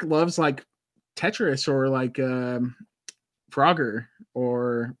 Maybe Rick loves like Tetris or like Frogger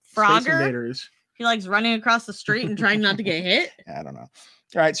or Space Invaders. He likes running across the street and trying not to get hit. I don't know.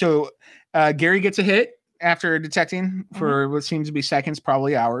 All right, so Gary gets a hit after detecting for what seems to be seconds,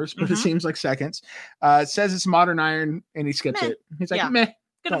 probably hours, but it seems like seconds. Says it's modern iron and he skips it. He's like, meh.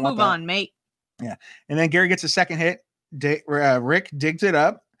 Gonna move on, mate. Yeah. And then Gary gets a second hit. Rick digs it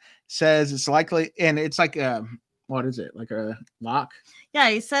up, says it's likely, and it's like what is it? Like a lock? Yeah,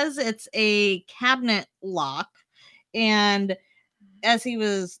 he says it's a cabinet lock. And as he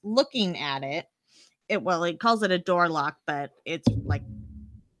was looking at it, he calls it a door lock, but it's like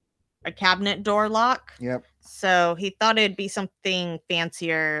a cabinet door lock. Yep. So he thought it'd be something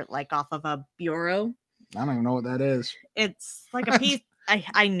fancier, like off of a bureau. I don't even know what that is. It's like a piece.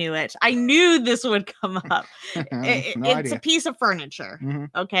 I knew it. I knew this would come up. It's a piece of furniture.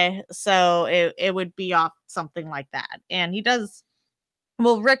 Okay. So it would be off something like that. And he does.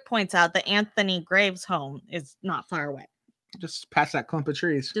 Well, Rick points out that Anthony Graves' home is not far away. Just past that clump of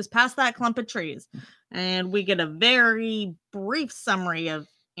trees. And we get a very brief summary of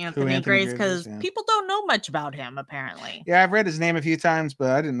Anthony Graves because people don't know much about him, apparently. Yeah, I've read his name a few times, but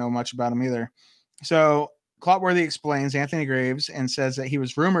I didn't know much about him either. So Clotworthy explains Anthony Graves and says that he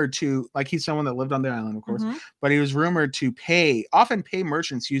was rumored to, like, he's someone that lived on the island, of course, but he was rumored to often pay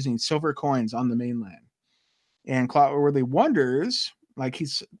merchants using silver coins on the mainland. And Clotworthy wonders, like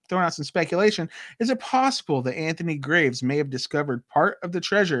he's throwing out some speculation, is it possible that Anthony Graves may have discovered part of the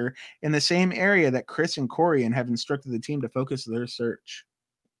treasure in the same area that Chris and Corian have instructed the team to focus their search?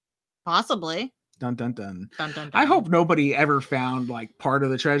 Possibly. Dun, dun, dun. Dun, dun, dun. I hope nobody ever found like part of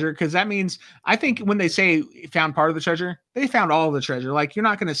the treasure, because that means, I think when they say found part of the treasure, they found all the treasure. Like, you're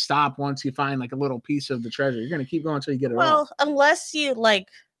not going to stop once you find like a little piece of the treasure. You're going to keep going until you get it all. Well, unless you like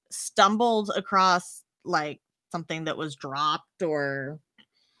stumbled across like something that was dropped or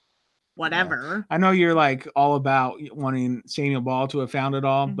whatever. Yeah. I know you're like all about wanting Samuel Ball to have found it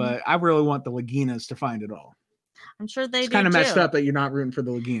all, but I really want the Laginas to find it all. I'm sure they do. It's kind of messed up that you're not rooting for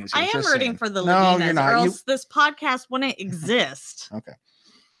the Laginas. I am rooting for the Laginas, or else this podcast wouldn't exist. Okay.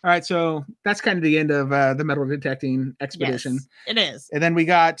 All right, so that's kind of the end of the metal detecting expedition. Yes, it is. And then we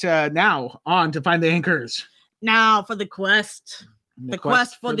got now on to find the anchors. Now for the quest. The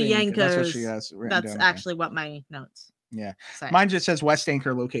quest for the anchor. That's what anchors. she has written That's down. actually what my notes Yeah. say. Mine just says West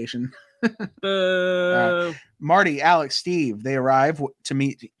Anchor location. Boo. Marty, Alex, Steve, they arrive to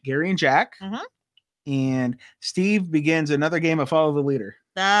meet Gary and Jack. Mhm. And Steve begins another game of Follow the Leader.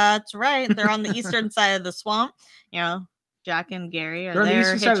 That's right. They're on the eastern side of the swamp. You know, Jack and Gary are They're on the there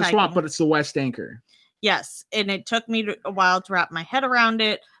eastern side of the swamp, hitchhiking. but it's the West Anchor. Yes, and it took me a while to wrap my head around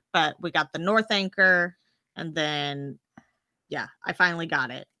it, but we got the North Anchor, and then, yeah, I finally got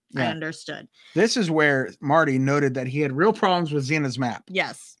it. I Yeah. understood. This is where Marty noted that he had real problems with Xena's map.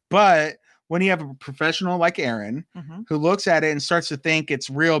 Yes. But when you have a professional like Aaron Mhm. who looks at it and starts to think it's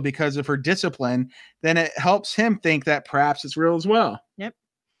real because of her discipline, then it helps him think that perhaps it's real as well.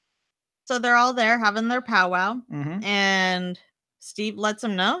 So they're all there having their powwow, Mhm. and Steve lets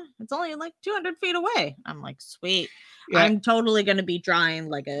them know it's only like 200 feet away. I'm like, sweet. Yeah. I'm totally going to be drawing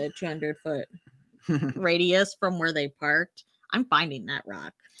like a 200-foot radius from where they parked. I'm finding that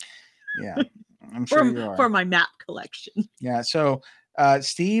rock Yeah, I'm sure you are. for my map collection. Yeah, so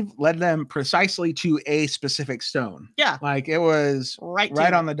Steve led them precisely to a specific stone. Yeah. Like it was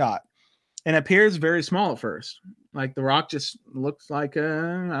Right on the dot. And appears very small at first. Like the rock just looks like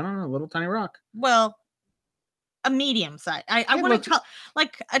a, I don't know, a little tiny rock. Well, a medium size. I It want looked- to call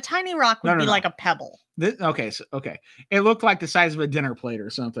like a tiny rock would No, be no. like a pebble. Okay. It looked like the size of a dinner plate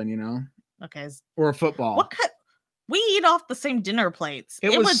or something, you know, Okay. or a football. What could we eat off the same dinner plates?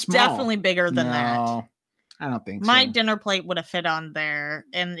 It It was was small. definitely bigger than that. No, I don't think My so. dinner plate would have fit on there,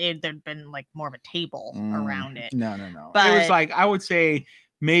 and there'd been like more of a table around it. No. It was But- like, I would say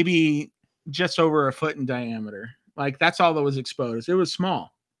maybe just over a foot in diameter. Like that's all that was exposed. It was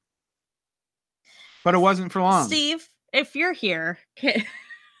small. But it wasn't for long. Steve, if you're here,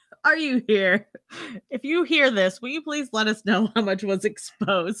 are you here? If you hear this, will you please let us know how much was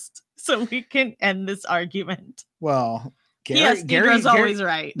exposed so we can end this argument? Well, Yes, Deidre's always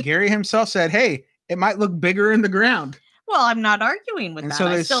right. Gary himself said, hey, it might look bigger in the ground. Well, I'm not arguing with And that. so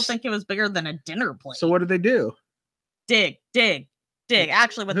I they still s- think it was bigger than a dinner plate. So what did they do? dig.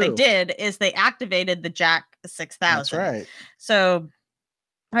 Actually, what they Who? did is they activated the Jack 6000. That's right. So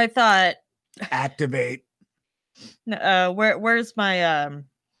I thought, Activate. where's my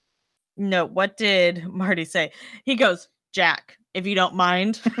no, what did Marty say? He goes, Jack, if you don't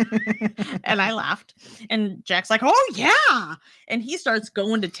mind. And I laughed. And Jack's like, oh yeah. And he starts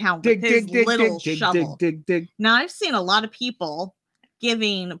going to town with his little shovel. dig. Now I've seen a lot of people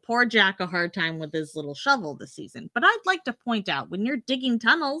giving poor Jack a hard time with his little shovel this season. But I'd like to point out when you're digging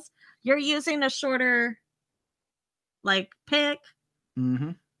tunnels, you're using a shorter like pick.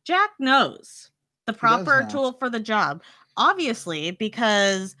 Mm-hmm. Jack knows the proper know. tool for the job. Obviously,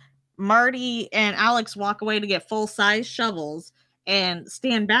 because Marty and Alex walk away to get full-size shovels and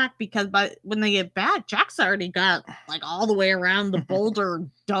stand back because when they get back, Jack's already got like all the way around the boulder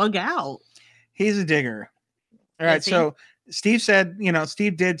dug out. He's a digger. All right. Is he? So Steve said,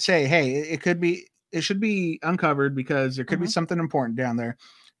 Steve did say, hey, it should be uncovered because there could be Mhm. something important down there.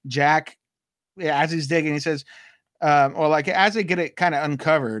 Jack, as he's digging, he says, or like as they get it kind of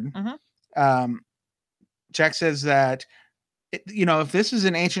uncovered, Mhm. Jack says that, if this is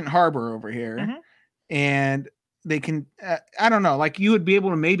an ancient harbor over here Mhm. and they can, I don't know, like you would be able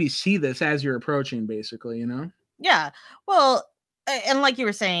to maybe see this as you're approaching, basically, Yeah. Well, and like you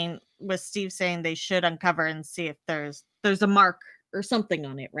were saying, with Steve saying they should uncover and see if there's a mark or something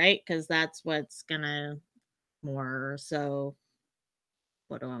on it, right? Because that's what's gonna more so.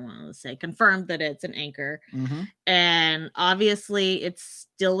 What do I want to say? Confirm that it's an anchor. Mm-hmm. And obviously it's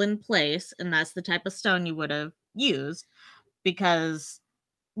still in place, and that's the type of stone you would have used because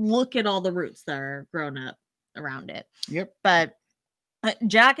look at all the roots that are grown up around it. Yep. But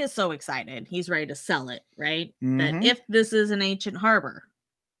Jack is so excited. He's ready to sell it, right? Mhm. That if this is an ancient harbor,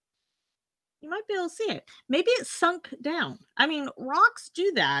 you might be able to see it. Maybe it's sunk down. I mean, rocks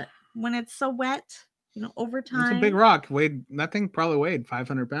do that when it's so wet, over time. It's a big rock. That thing probably weighed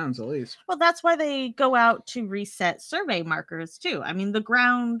 500 pounds at least. Well, that's why they go out to reset survey markers too. I mean, the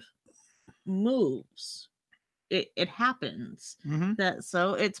ground moves. It happens. Mm-hmm.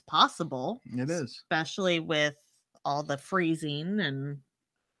 So it's possible. It is. Especially with all the freezing, and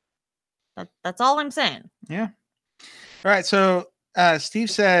that's all I'm saying. Yeah. All right. So Steve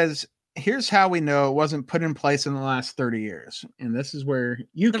says, here's how we know it wasn't put in place in the last 30 years. And this is where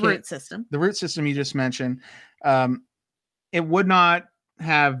The root system. the root system you just mentioned, it would not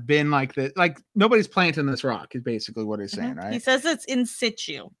have been like that. Like nobody's planting this rock is basically what he's saying, Mhm. right? He says it's in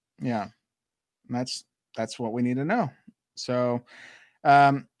situ. Yeah. That's what we need to know. So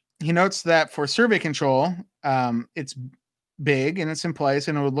he notes that for survey control, it's big and it's in place,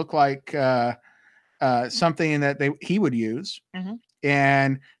 and it would look like something that he would use. Mhm.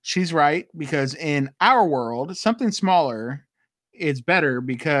 And she's right, because in our world, something smaller is better,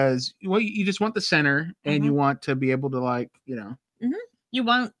 because you just want the center, and you want to be able to, like, You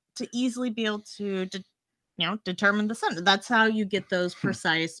want to easily be able to determine the center. That's how you get those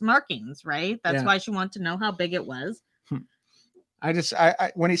precise markings, right? That's Yeah. why she wanted to know how big it was.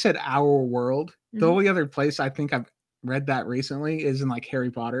 I when he said our world, the Mhm. only other place I think I've read that recently is in like Harry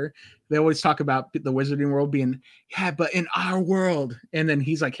Potter. They always talk about the wizarding world being, but in our world, and then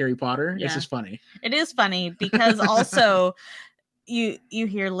he's like Harry Potter. Yeah. It's just funny. It is funny because also you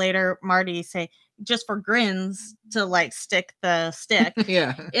hear later Marty say, just for grins, to like stick the stick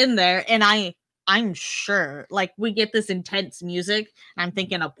Yeah. in there, and I'm sure, like, we get this intense music. I'm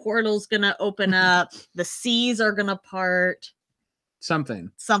thinking a portal's gonna open up, the seas are gonna part, Something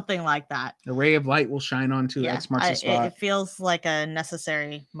like that. a ray of light will shine onto X marks the spot. It feels like a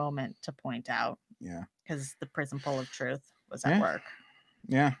necessary moment to point out. Yeah, because the prison pole of truth was at work.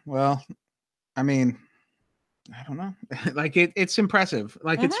 Yeah, well, I mean, I don't know. Like it's impressive.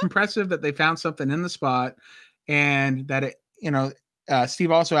 Like it's impressive that they found something in the spot, and that Steve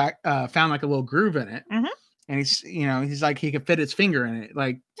also found like a little groove in it, and he's like he could fit his finger in it.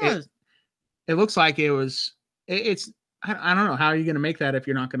 Like it looks like it was. It's I don't know, how are you going to make that if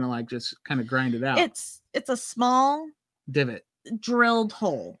you're not going to like just kind of grind it out? It's a small divot, drilled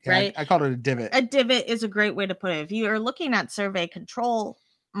hole, right? I called it a divot. A divot is a great way to put it. If you are looking at survey control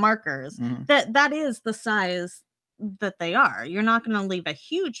markers, that is the size that they are. You're not going to leave a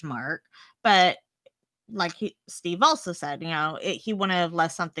huge mark, but like Steve also said, he wouldn't have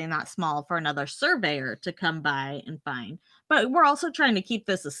left something that small for another surveyor to come by and find. But we're also trying to keep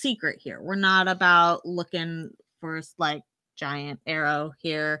this a secret here. We're not about looking for like giant arrow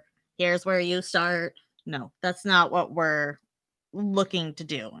here. Here's where you start. No, that's not what we're looking to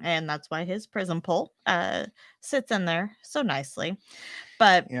do, and that's why his prison pole sits in there so nicely.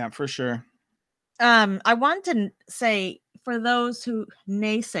 But yeah, for sure. I want to say, for those who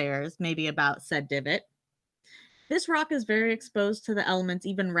naysayers maybe about said divot, this rock is very exposed to the elements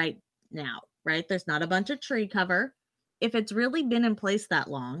even right now, right? There's not a bunch of tree cover. If it's really been in place that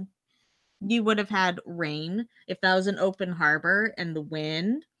long, you would have had rain. If that was an open harbor and the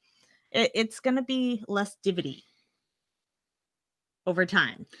wind, it's going to be less divoty over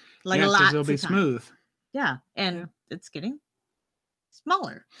time. Like lots it'll be smooth. Yeah, and it's getting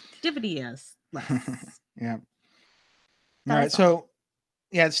smaller. Divity is less. Yeah. All right, so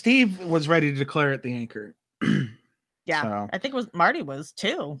Steve was ready to declare it the anchor. Yeah, so, I think Marty was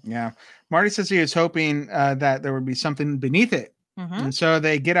too. Yeah, Marty says he was hoping that there would be something beneath it, and so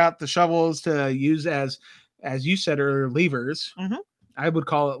they get out the shovels to use as you said earlier, levers. I would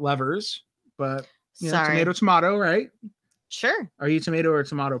call it levers, but tomato, right? Sure. Are you a tomato or a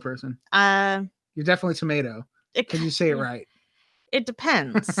tomato person? You're definitely tomato. Can you say it right? It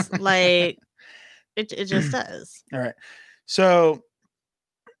depends. Like it just does. All right. So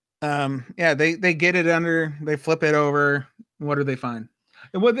they get it under, they flip it over. What do they find?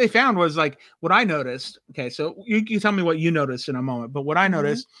 And what they found was like what I noticed. Okay, so you tell me what you noticed in a moment, but what I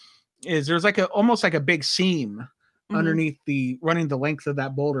noticed is there's like almost like a big seam underneath running the length of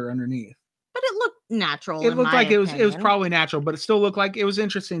that boulder underneath. But it looked natural. It looked like it was probably natural, but it still looked like it was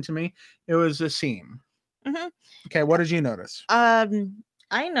interesting to me. It was a seam. Okay, what did you notice?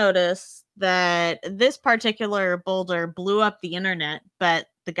 I noticed that this particular boulder blew up the internet, but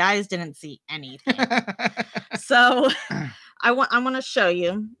the guys didn't see anything. So I want to show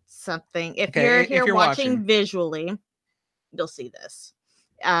you something. If you're watching visually, you'll see this.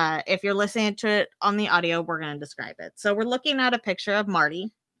 If you're listening to it on the audio, we're going to describe it. So we're looking at a picture of Marty's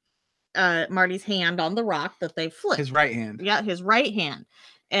hand on the rock that they flipped. His right hand. Yeah, his right hand.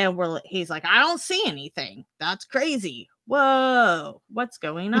 And he's like, I don't see anything. That's crazy. Whoa, what's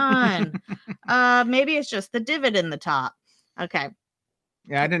going on? Maybe it's just the divot in the top. Okay.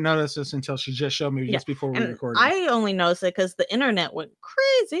 Yeah, I didn't notice this until she just showed me just before we recorded. I only noticed it because the internet went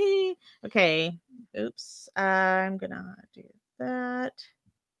crazy. Okay. Oops. I'm gonna do that.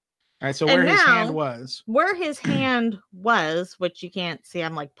 All right, so where his hand was. Where his hand was, which you can't see,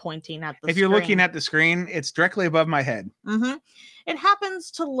 I'm like pointing at the screen. If you're looking at the screen, it's directly above my head. It happens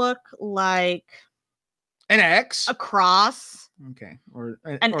to look like an X, a cross. Okay, or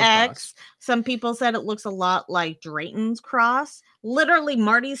an X. Some people said it looks a lot like Drayton's cross. Literally,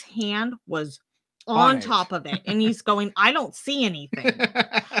 Marty's hand was on top of it, and he's going, I don't see anything.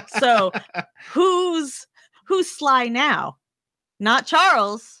 So who's sly now? Not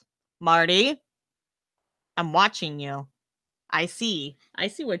Charles. Marty, I'm watching you. I see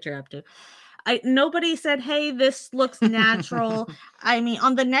what you're up to. Nobody said, hey, this looks natural. I mean,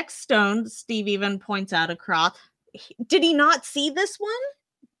 on the next stone, Steve even points out a cross. Did he not see this one?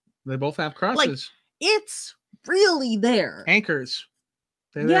 They both have crosses. It's really there. Anchors.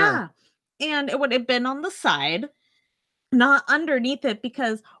 They're yeah. And it would have been on the side, not underneath it,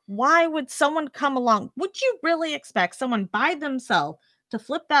 because why would someone come along? Would you really expect someone by themselves to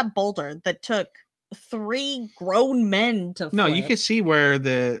flip that boulder that took 3 grown men to flip? No, you can see where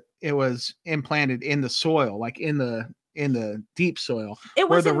it was implanted in the soil, like in the deep soil. It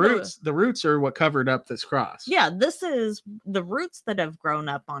where was the roots are what covered up this cross. Yeah, this is the roots that have grown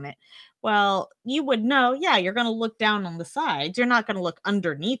up on it. Well, you would know, yeah, you're going to look down on the sides. You're not going to look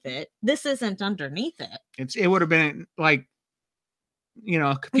underneath it. This isn't underneath it. It would have been like, a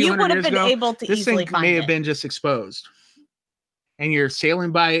few you hundred would have years been ago, able to this easily thing find may it. have been just exposed. And you're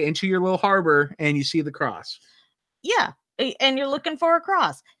sailing by it into your little harbor and you see the cross. Yeah, and you're looking for a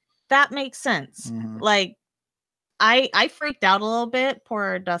cross. That makes sense. Mhm. Like, I freaked out a little bit.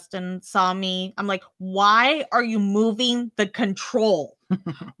 Poor Dustin saw me. I'm like, why are you moving the control?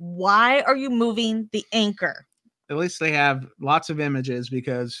 Why are you moving the anchor? At least they have lots of images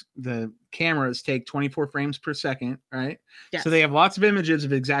because the cameras take 24 frames per second, right? Yes. So they have lots of images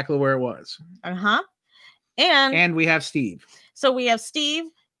of exactly where it was. Uh-huh. And we have Steve. So we have Steve.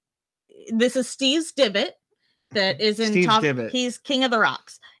 This is Steve's divot that is in Steve's top. divot. He's king of the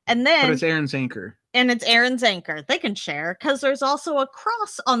rocks. And then But it's Aaron's anchor. And it's Aaron's anchor. They can share because there's also a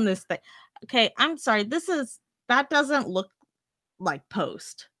cross on this thing. Okay, I'm sorry. That doesn't look like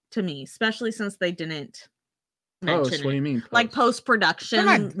post to me, especially since they didn't mention it. What do you mean? Post? Like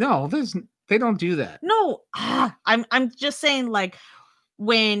post-production. They don't do that. No, I'm just saying, like,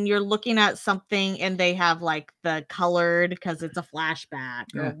 when you're looking at something and they have like the colored because it's a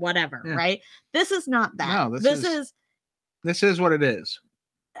flashback or whatever, right? This is not that. No, this is what it is.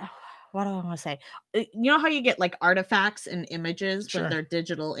 What do I want to say? You know how you get like artifacts and images when they're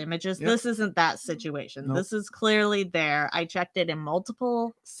digital images? Yep. This isn't that situation. Nope. This is clearly there. I checked it in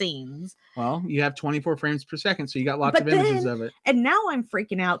multiple scenes. Well, you have 24 frames per second, so you got lots of images of it. And now I'm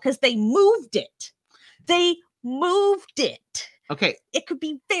freaking out because they moved it. Okay. It could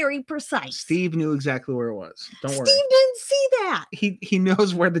be very precise. Steve knew exactly where it was. Don't worry. Steve didn't see that. He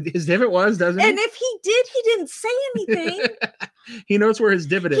knows where his divot was, doesn't he? And if he did, he didn't say anything. He knows where his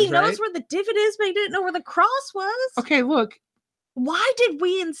divot is, He knows where the divot is, but he didn't know where the cross was. Okay, look. Why did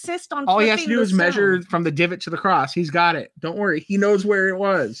we insist on all he has to do is stone? measure from the divot to the cross? He's got it. Don't worry. He knows where it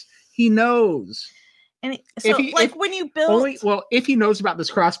was. He knows. And when you build if he knows about this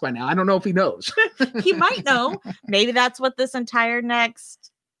cross by now, I don't know if he knows. He might know. Maybe that's what this entire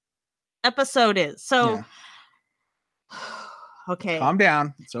next episode is. So okay. Calm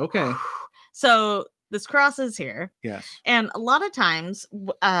down. It's okay. So this cross is here. Yes. And a lot of times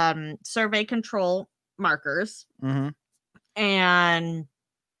survey control markers and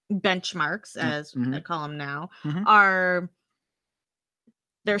benchmarks, as I call them now, are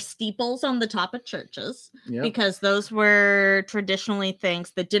they're steeples on the top of churches because those were traditionally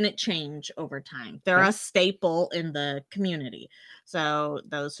things that didn't change over time. They're a staple in the community. So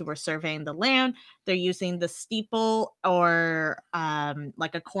those who were surveying the land, they're using the steeple or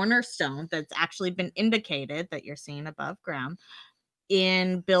like a cornerstone that's actually been indicated that you're seeing above ground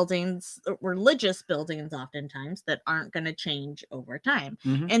in buildings, religious buildings oftentimes, that aren't going to change over time.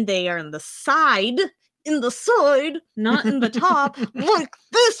 And they are in the side, not in the top, like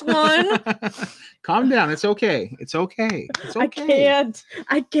this one. Calm down. It's okay. It's okay. It's okay.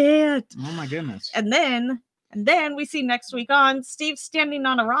 I can't. Oh my goodness. And then we see next week on Steve standing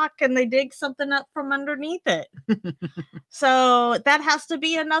on a rock and they dig something up from underneath it. So that has to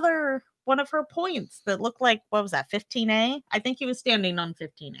be another one of her points that looked like, what was that, 15A? I think he was standing on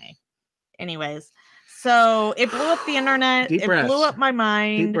 15A. Anyways, so it blew up the internet. Blew up my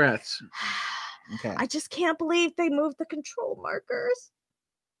mind. Deep breaths. Okay. I just can't believe they moved the control markers.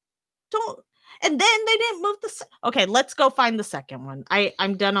 And then they didn't move okay, let's go find the second one.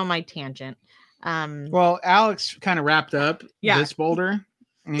 I'm done on my tangent. Well, Alex kind of wrapped up this boulder.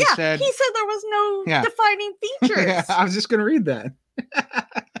 And he said there was no defining features. I was just going to read that.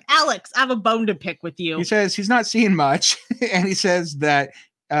 Alex, I have a bone to pick with you. He says he's not seeing much. And he says that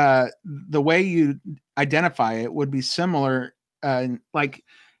the way you identify it would be similar, similar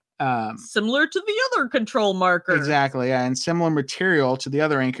to the other control marker. Exactly, yeah, and similar material to the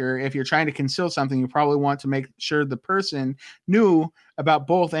other anchor. If you're trying to conceal something, you probably want to make sure the person knew about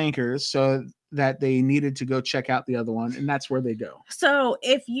both anchors so that they needed to go check out the other one, and that's where they go. So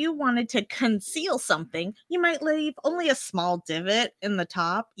if you wanted to conceal something, you might leave only a small divot in the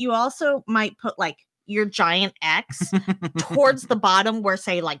top. You also might put like your giant X towards the bottom where,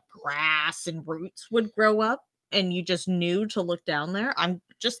 say, like grass and roots would grow up, and you just knew to look down there. I'm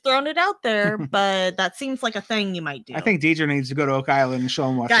just throwing it out there, but that seems like a thing you might do. I think Deidre needs to go to Oak Island and show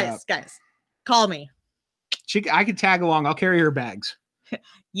them what's up. Guys, call me. I can tag along. I'll carry your bags.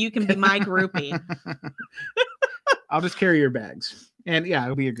 You can be my groupie. I'll just carry your bags. And yeah,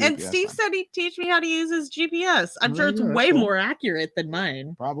 it'll be a groupie. And Steve said he'd teach me how to use his GPS. I'm sure it's Yeah, that's way cool. more accurate than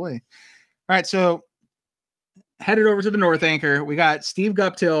mine. Probably. All right, so headed over to the North Anchor. We got Steve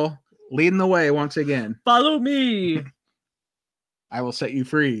Guptill leading the way once again. Follow me. I will set you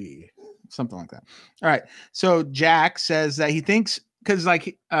free. Something like that. All right. So Jack says that he thinks, because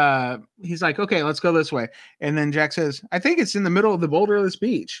like he's like, okay, let's go this way. And then Jack says, I think it's in the middle of the boulderless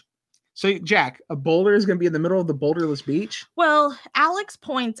beach. So Jack, a boulder is going to be in the middle of the boulderless beach? Well, Alex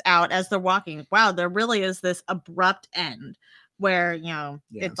points out as they're walking, wow, there really is this abrupt end where, you know,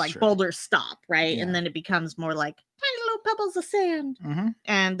 Yeah, it's that's like true. boulders stop, right? Yeah. And then it becomes more like tiny little pebbles of sand. Mm-hmm.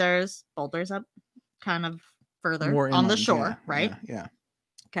 And there's boulders up kind of further More on the inland, shore, yeah, right? Yeah.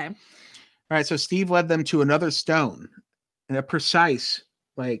 Okay. All right. So Steve led them to another stone and a precise,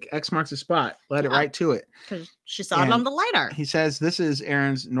 like X marks the spot, led it Yeah. right to it. Because she saw it And on the LiDAR. He says this is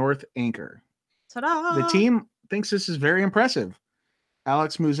Aaron's North Anchor. Ta-da! The team thinks this is very impressive.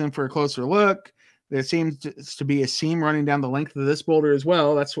 Alex moves in for a closer look. There seems to be a seam running down the length of this boulder as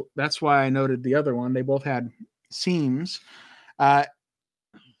well. That's why I noted the other one. They both had seams.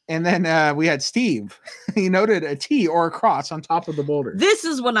 And then we had Steve. He noted a T or a cross on top of the boulder. This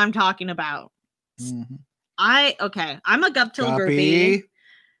is what I'm talking about. Mhm. I'm a Guptill Guppy. groupie,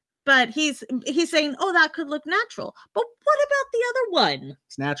 but he's saying, oh, that could look natural. But what about the other one?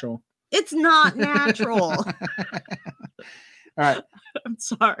 It's natural. It's not natural. All right. I'm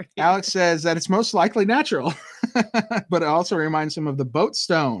sorry. Alex says that it's most likely natural, but it also reminds him of the boat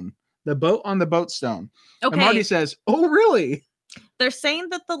stone, the boat on the boat stone. And Okay, Marty says, oh, really? they're saying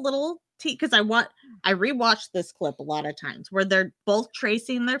that the little T, because I rewatched this clip a lot of times where they're both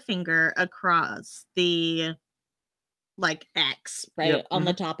tracing their finger across the like X, right? Yep, On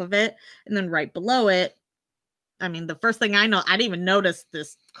the top of it. And then right below it. I mean, the first thing I didn't even notice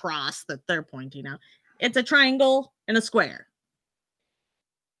this cross that they're pointing out. It's a triangle and a square.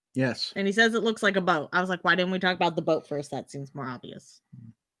 Yes. And he says it looks like a boat. I was like, why didn't we talk about the boat first? That seems more obvious.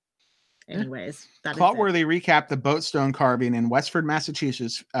 Anyways, that is it. Clotworthy recapped the boat stone carving in Westford,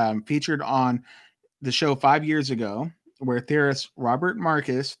 Massachusetts, featured on the show 5 years ago, where theorist Robert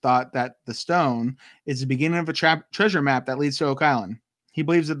Marcus thought that the stone is the beginning of a treasure map that leads to Oak Island. He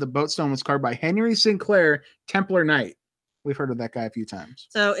believes that the boat stone was carved by Henry Sinclair, Templar Knight. We've heard of that guy a few times.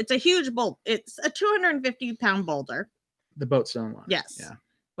 So it's a huge bolt. It's a 250-pound boulder. The boat stone one. Yes. Yeah.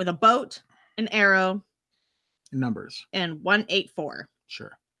 With a boat, an arrow, Numbers. and 184.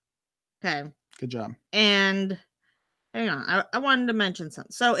 Sure. Okay. Good job. And hang on, I wanted to mention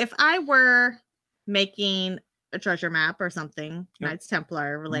something. So if I were making a treasure map or something, Yep. Knights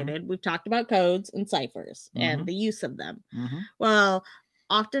Templar related, we've talked about codes and ciphers and Mhm. the use of them. Mm-hmm. Well,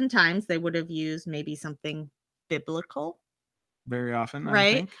 oftentimes they would have used maybe something biblical. Very often, I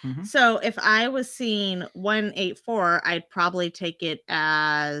Right? think. Mhm. So if I was seeing 184, I'd probably take it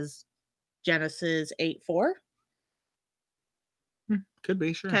as Genesis 8:4. Could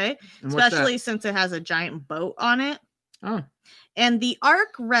be, sure. Okay. And what's that? Especially since it has a giant boat on it. Oh, And the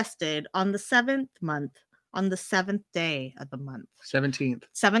ark rested on the 7th month, on the 7th day of the month, 17th.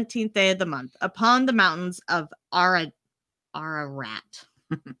 17th day of the month, upon the mountains of Ararat.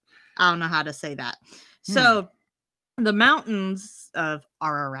 I don't know how to say that. So the mountains of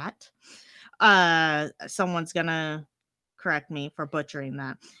Ararat, someone's gonna correct me for butchering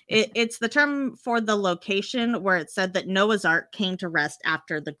that. It's the term for the location where it said that Noah's Ark came to rest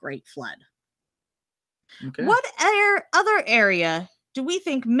after the Great Flood. Okay. What other area do we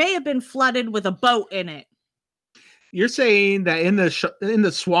think may have been flooded with a boat in it? You're saying that in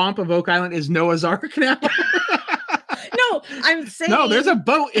the swamp of Oak Island is Noah's Ark now? No, I'm saying No, there's a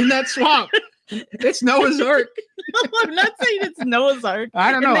boat in that swamp. It's Noah's Ark. No, I'm not saying it's Noah's Ark.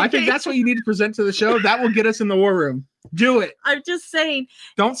 I don't In know. the I think case- that's what you need to present to the show. That will get us in the war room. Do it. I'm just saying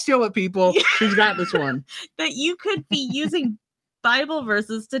Don't steal it, people. She's got this one. that you could be using Bible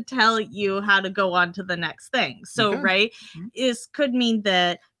verses to tell you how to go on to the next thing. So, Okay. right, Mhm. is could mean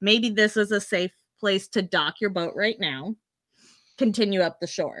that maybe this is a safe place to dock your boat right now. Continue up the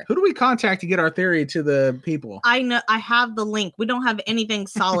shore. Who do we contact to get our theory to the people? I know I have the link. We don't have anything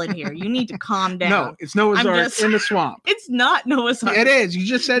solid here. You need to calm down. No, it's Noah's I'm Ark just- in the swamp. It's not Noah's Ark. It is. You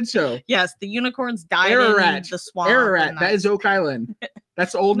just said so. Yes, the unicorns died Ararat. in the swamp. Ararat. and That is Oak Island.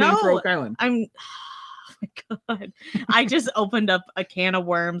 That's the old name for No. Oak Island. I'm my God. I just opened up a can of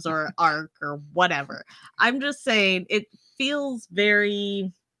worms or arc or whatever. I'm just saying it feels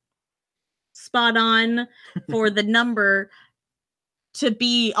very spot on for the number to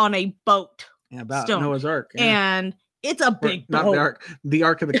be on a boat. Yeah, about stone. Noah's Ark. Yeah. And it's a big Not boat. the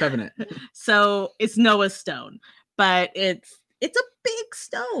Ark of the Covenant. So it's Noah's stone, but it's a big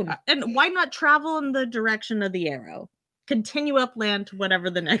stone. And why not travel in the direction of the arrow? Continue upland to whatever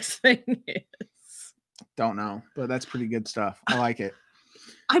the next thing is. Don't know, but that's pretty good stuff. I like it.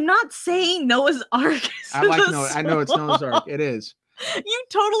 I'm not saying Noah's Ark is I like Noah. I know it's Noah's Ark. It is. You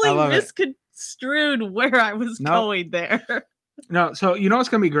totally misconstrued where I was going there. No, so you know what's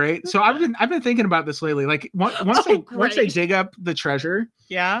gonna be great. So I've been thinking about this lately. Like once they dig up the treasure,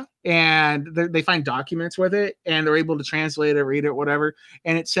 yeah, and they find documents with it, and they're able to translate it, read it, whatever,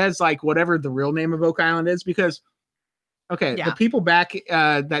 and it says like whatever the real name of Oak Island is, because the people back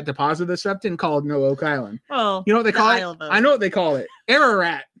that deposited this stuff didn't call it No Oak Island. Well, you know what they call it? I know what they call it.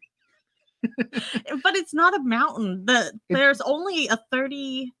 Ararat. But it's not a mountain. There's only a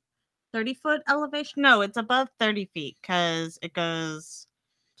 30-foot elevation. No, it's above 30 feet because it goes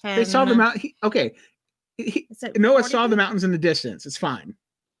 10. They saw the mountain. Noah saw the mountains in the distance. It's fine.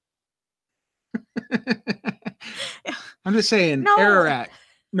 I'm just saying, no. Ararat,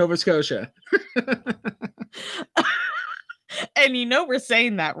 Nova Scotia. And we're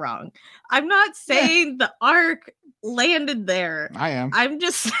saying that wrong. I'm not saying the Ark landed there. I am. I'm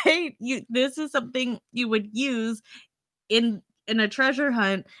just saying this is something you would use in a treasure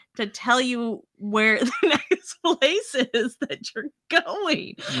hunt to tell you where the next place is that you're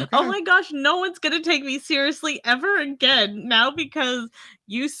going. Okay. Oh my gosh, no one's gonna take me seriously ever again now because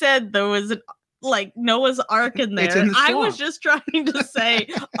you said there was Noah's Ark in there. I was just trying to say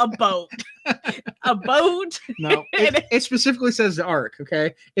a boat. A boat. No, it specifically says the Ark,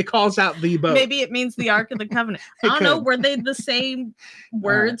 okay? It calls out the boat. Maybe it means the Ark of the Covenant. I don't know. Were they the same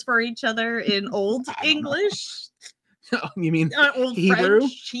words for each other in Old English? You mean old Hebrew?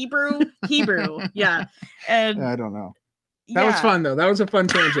 French, Hebrew. Yeah. And I don't know. That was fun though. That was a fun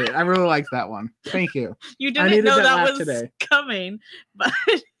tangent. I really liked that one. Thank you. You didn't know that was coming, but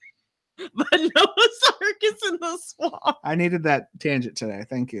Noah's Ark is in the swamp. I needed that tangent today.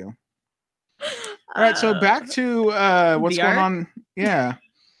 Thank you. All right, so back to what's going on. Yeah.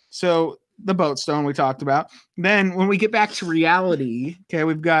 So the boat stone we talked about. Then when we get back to reality, okay,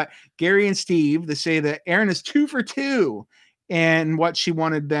 we've got Gary and Steve. They say that Erin is 2 for 2 in what she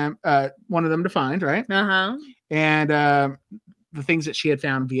wanted them to find, right? Uh-huh. And the things that she had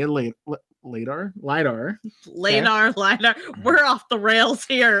found via LiDAR. LiDAR. We're off the rails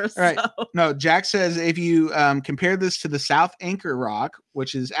here. So. Right. No, Jack says if you compare this to the South Anchor Rock,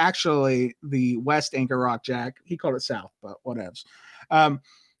 which is actually the West Anchor Rock, Jack, he called it South, but whatevs.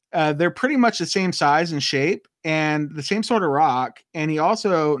 They're pretty much the same size and shape and the same sort of rock. And he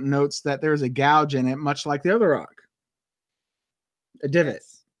also notes that there's a gouge in it, much like the other rock. A divot.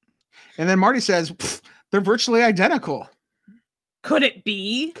 Yes. And then Marty says, they're virtually identical. Could it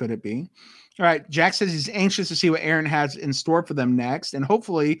be? All right. Jack says he's anxious to see what Erin has in store for them next. And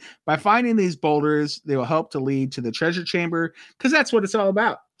hopefully by finding these boulders, they will help to lead to the treasure chamber because that's what it's all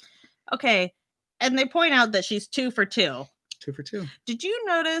about. Okay. And they point out that she's 2 for 2. 2 for 2. Did you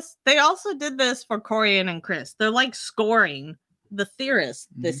notice they also did this for Corian and Chris? They're like scoring the theorists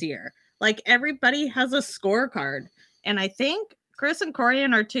this year. Like everybody has a scorecard. And I think Chris and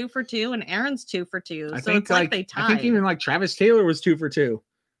Corian are 2 for 2 and Erin's 2 for 2. So it's like they tied. I think even like Travis Taylor was 2 for 2.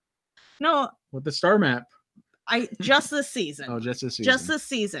 No. With the star map. Just this season. Oh, just this season. Just this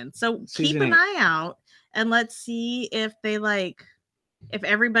season. So keep an eye out and let's see if they if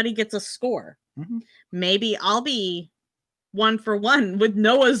everybody gets a score. Mm-hmm. Maybe I'll be 1 for 1 with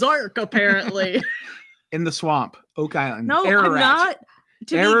Noah's Ark, apparently. In the swamp, Oak Island. No, Ararat. I'm not.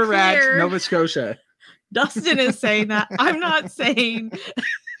 To Ararat, be clear, Nova Scotia. Dustin is saying that. I'm not saying.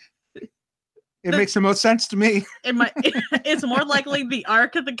 It makes the most sense to me. It's more likely the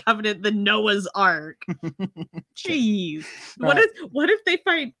Ark of the Covenant than Noah's Ark. Jeez. What if they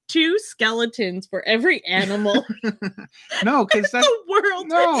find 2 skeletons for every animal? No, because that's the world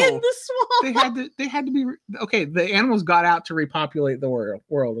in the swamp. They had to be okay. The animals got out to repopulate the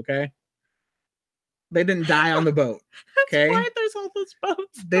world. Okay. They didn't die on the boat. Okay. That's why there's all those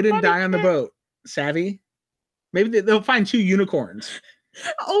boats. They didn't die on the boat. Savvy. Maybe they'll find 2 unicorns.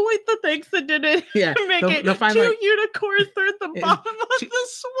 Only the things that didn't they'll find 2 unicorns. They're at the bottom of the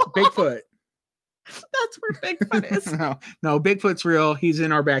swamp. Bigfoot. That's where Bigfoot is. No, Bigfoot's real. He's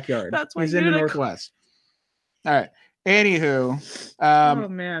in our backyard. That's why he's in the Northwest. All right. Anywho, oh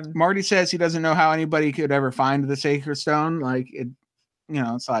man, Marty says he doesn't know how anybody could ever find the sacred stone. Like it,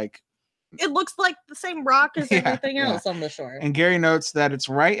 it's like It looks like the same rock as Yeah, everything yeah. else on the shore. And Gary notes that it's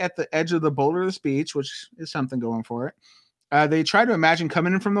right at the edge of the boulderless beach, which is something going for it. They try to imagine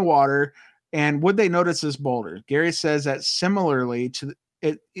coming in from the water, and would they notice this boulder? Gary says that similarly to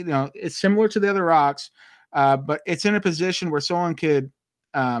it, it's similar to the other rocks, but it's in a position where someone could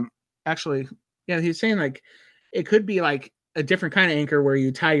actually, yeah, he's saying like it could be like a different kind of anchor where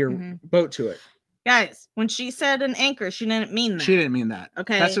you tie your boat to it. Guys, when she said an anchor, she didn't mean that. She didn't mean that.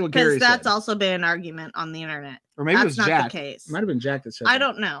 Okay, that's what Gary said. That's also been an argument on the internet. Or maybe that's it was not Jack. the case. It might have been Jack that said I that.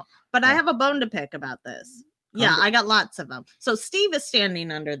 don't know, but I have a bone to pick about this. Yeah, I got lots of them. So Steve is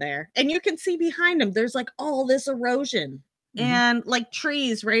standing under there, and you can see behind him, there's like all this erosion and like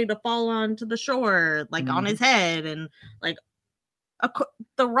trees ready to fall onto the shore, like on his head. And like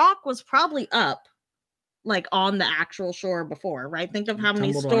the rock was probably up, like on the actual shore before, right? Think of how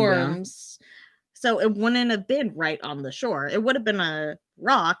many storms. So it wouldn't have been right on the shore. It would have been a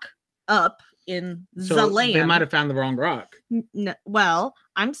rock up in the land. They might have found the wrong rock. No, well,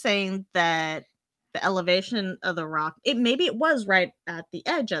 I'm saying that the elevation of the rock, maybe it was right at the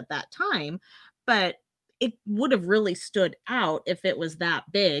edge at that time, but it would have really stood out if it was that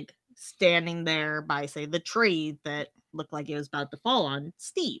big, standing there by, say, the tree that looked like it was about to fall on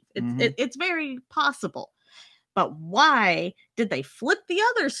Steve. It's very possible. But why did they flip the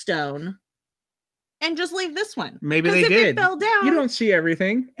other stone and just leave this one? Maybe they did. It fell down. You don't see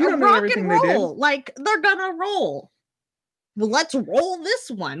everything. You don't know everything they did. Like they're gonna roll. Well, let's roll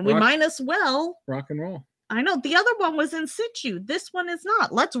this one. We might as well rock and roll. I know the other one was in situ. This one is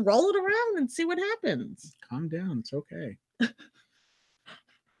not. Let's roll it around and see what happens. Calm down. It's okay.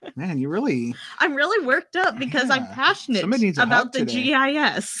 Man, I'm really worked up because I'm passionate about the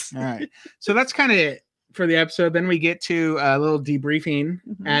GIS. All right. So that's kind of it for the episode. Then we get to a little debriefing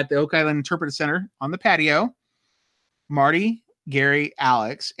at the Oak Island Interpretive Center on the patio. Marty, Gary,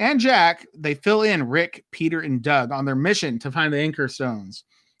 Alex, and Jack, they fill in Rick, Peter, and Doug on their mission to find the anchor stones.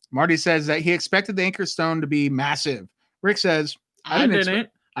 Marty says that he expected the anchor stone to be massive. Rick says, I didn't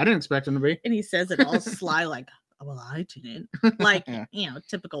expect him to be. And he says it all sly, like, well, I didn't. Like,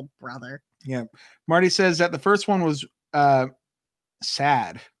 typical brother. Yeah. Marty says that the first one was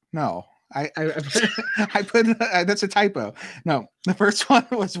sad. No, I put that's a typo. No, the first one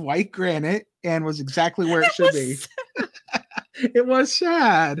was white granite and was exactly where it should be. It was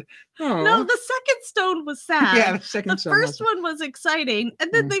sad. Oh. No, the second stone was sad. Yeah, the second stone. The first one was exciting,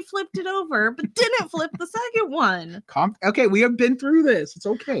 and then they flipped it over, but didn't flip the second one. Okay, we have been through this. It's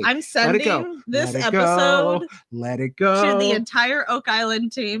okay. I'm sending this episode Let it go to the entire Oak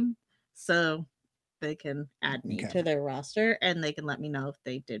Island team so they can add me to their roster, and they can let me know if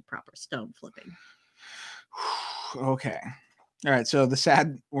they did proper stone flipping. Okay. All right, so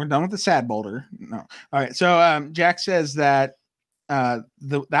we're done with the sad boulder. No. All right, so Jack says that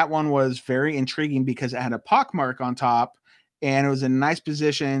that one was very intriguing because it had a pockmark on top, and it was in a nice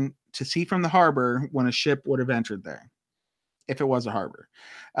position to see from the harbor when a ship would have entered there, if it was a harbor.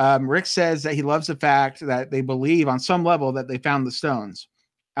 Rick says that he loves the fact that they believe on some level that they found the stones.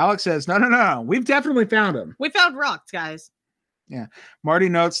 Alex says, no, we've definitely found them. We found rocks, guys. Yeah. Marty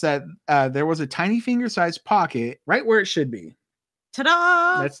notes that there was a tiny finger-sized pocket right where it should be.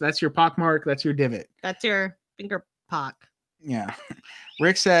 Ta-da! That's your pockmark. That's your divot. That's your finger pock. Yeah.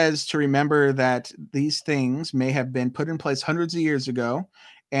 Rick says to remember that these things may have been put in place hundreds of years ago.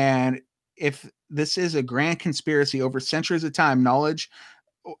 And if this is a grand conspiracy over centuries of time, knowledge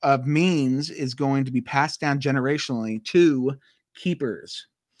of means is going to be passed down generationally to keepers.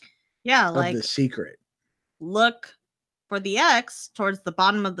 Yeah, of like the secret. Look for the X towards the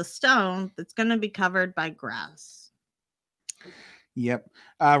bottom of the stone that's going to be covered by grass. Yep.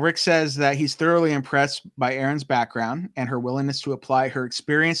 Rick says that he's thoroughly impressed by Erin's background and her willingness to apply her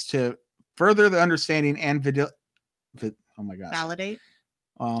experience to further the understanding and validity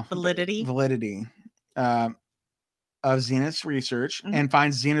of Zena's research and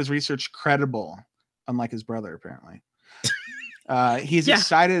finds Zena's research credible, unlike his brother, apparently. He's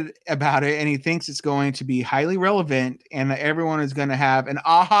excited about it, and he thinks it's going to be highly relevant and that everyone is going to have an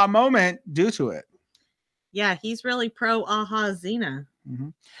aha moment due to it. Yeah, he's really pro aha Zena.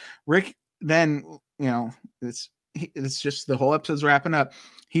 Mm-hmm. Rick then, it's just the whole episode's wrapping up.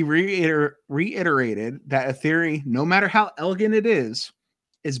 He reiterated that a theory, no matter how elegant it is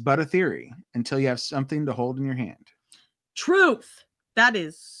but a theory until you have something to hold in your hand. Truth. That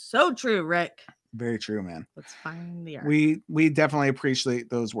is so true, Rick. Very true, man. Let's find the art. We definitely appreciate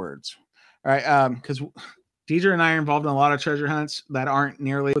those words. All right, because Deidre and I are involved in a lot of treasure hunts that aren't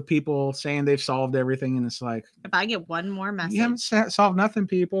nearly with people saying they've solved everything. And it's like, If I get one more message, you haven't solved nothing,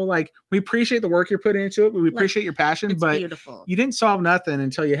 people. Like, we appreciate the work you're putting into it. We appreciate your passion, it's but beautiful. you didn't solve nothing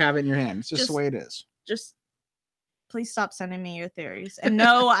until you have it in your hand. It's just the Just- way it is. Just please stop sending me your theories. And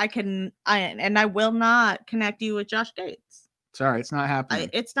no, I will not connect you with Josh Gates. Sorry, it's not happening.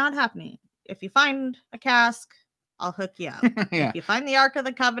 It's not happening. If you find a cask, I'll hook you up. Yeah, If you find the Ark of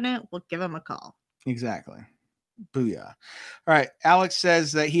the Covenant, we'll give him a call. exactly. Booyah. All right. Alex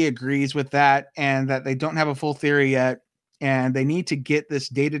says that he agrees with that and that they don't have a full theory yet. And they need to get this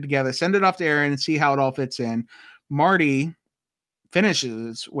data together, send it off to Aaron and see how it all fits in. Marty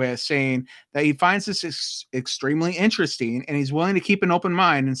finishes with saying that he finds this extremely interesting and he's willing to keep an open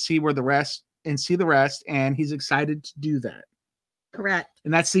mind and see the rest. And he's excited to do that. Correct.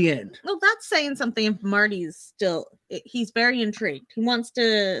 And that's the end. Well, that's saying something if Marty's he's very intrigued. He wants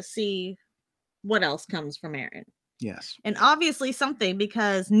to see what else comes from Aaron. Yes. And obviously something,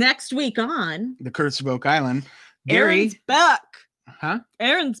 because next week on The Curse of Oak Island, Gary. Aaron's back. Huh?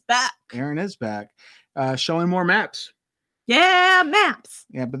 Aaron's back. Aaron is back. Showing more maps. Yeah, maps.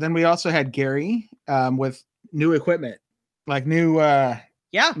 Yeah, but then we also had Gary with new equipment, like new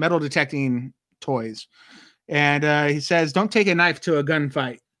Yeah. metal detecting toys. And he says, don't take a knife to a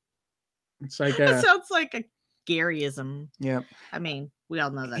gunfight. It's like That sounds like a Garyism. yeah. I mean, we all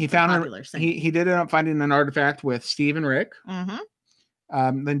know that He found popular saying. he did end up finding an artifact with Steve and Rick.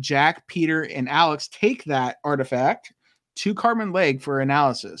 Then Jack, Peter, and Alex take that artifact to Carmen Lake for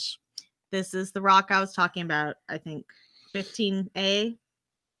analysis. This is the rock I was talking about. I think 15A.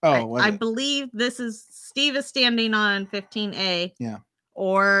 Oh, I believe this is Steve is standing on 15A. Yeah.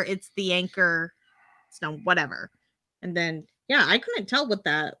 Or it's the anchor stone, whatever. And then, yeah, I couldn't tell what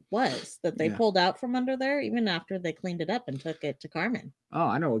that was that they pulled out from under there, even after they cleaned it up and took it to Carmen. Oh,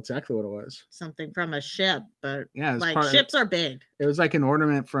 I know exactly what it was. Something from a ship, but Yeah, it's like ships are big. It was like an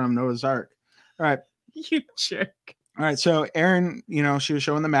ornament from Noah's Ark. All right. You jerk. All right. So Aaron, she was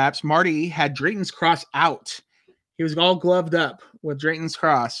showing the maps. Marty had Drayton's Cross out. He was all gloved up with Drayton's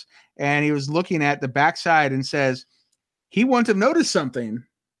Cross, and he was looking at the backside and says he wouldn't have noticed something.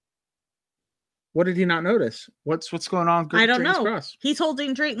 What did he not notice? What's going on? I don't Drayton's know. Cross? He's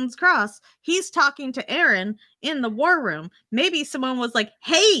holding Drayton's Cross. He's talking to Aaron in the war room. Maybe someone was like,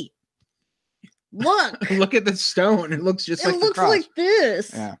 "Hey, look, Look at the stone. It looks just like it the looks cross. like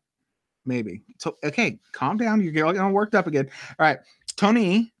this." Yeah, maybe. So okay, calm down. You're getting worked up again. All right,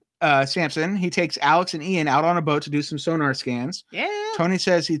 Tony Sampson. He takes Alex and Ian out on a boat to do some sonar scans. Yeah. Tony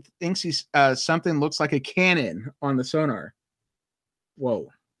says he thinks he's something looks like a cannon on the sonar. Whoa.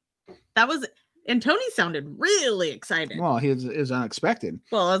 That was, and Tony sounded really excited. Well, it was unexpected.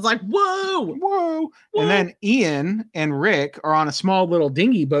 Well, I was like, whoa. Whoa. And then Ian and Rick are on a small little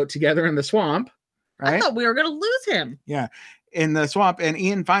dinghy boat together in the swamp. Right? I thought we were going to lose him. Yeah. In the swamp. And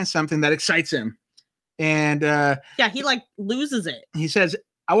Ian finds something that excites him. And Yeah, he like loses it. he says,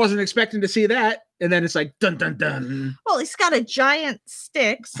 I wasn't expecting to see that. And then it's like, dun, dun, dun. Well, he's got a giant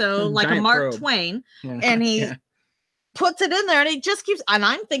stick, so like a Giant Mark probe. Twain, Yeah. and he Yeah. puts it in there and he just keeps, and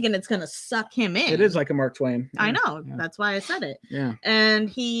I'm thinking it's going to suck him in. It is like a Mark Twain. I Yeah. know. Yeah. That's why I said it. Yeah. And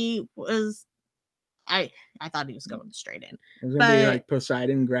he was, I thought he was going straight in. It was going to be But- like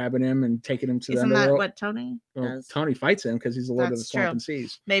Poseidon grabbing him and taking him to Isn't the that underworld. what Tony Well, does? Tony fights him because he's the Lord of the That's Swamp true. and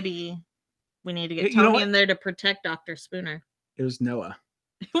Seas. Maybe we need to get You know Tony what? in there to protect Dr. Spooner. It was Noah.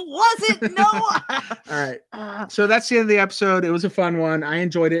 Was it Noah? All right. So that's the end of the episode. It was a fun one. I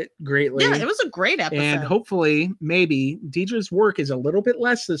enjoyed it greatly. Yeah, it was a great episode. And hopefully, maybe Deidre's work is a little bit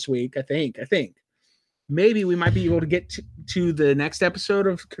less this week. I think. Maybe we might be able to get to the next episode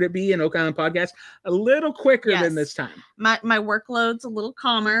of Could It Be an Oak Island podcast a little quicker Yes. than this time. my workload's a little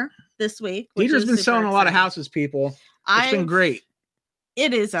calmer this week. which Deidre's is been super selling a lot of exciting. houses, people. It's been great.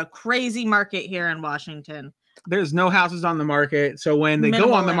 It is a crazy market here in Washington. There's no houses on the market. So when they go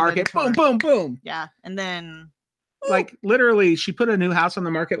Minimal on the market, boom, inventory. boom, boom. Yeah, and then Like literally, she put a new house on the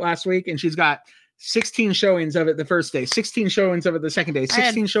market last week and she's got 16 showings of it the first day, 16 showings of it the second day, I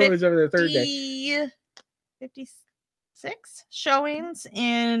had 16 showings of it the third day. 56 showings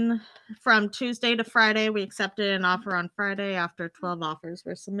from Tuesday to Friday. We accepted an offer on Friday after 12 offers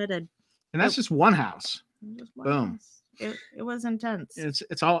were submitted. And that's just one house. It was Boom. It was intense.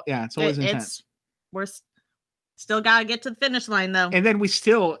 It's always intense. We're still gotta get to the finish line though. And then we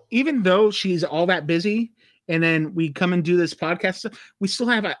still, even though she's all that busy, and then we come and do this podcast, we still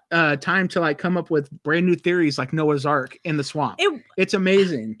have a time to like come up with brand new theories like Noah's Ark in the swamp. It's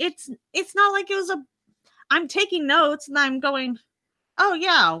amazing. It's not like it was I'm taking notes and I'm going, oh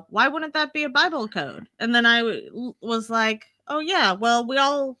yeah, why wouldn't that be a Bible code? And then I was like, oh yeah, well we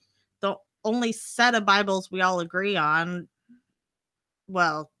all don't, only set of Bibles we all agree on.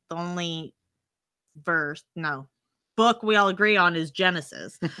 Well, the only book we all agree on is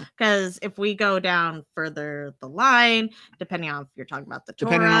Genesis. Because if we go down further the line, depending on if you're talking about the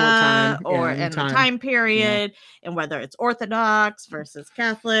Torah Depending on what time, or yeah, in the time period, and whether it's Orthodox versus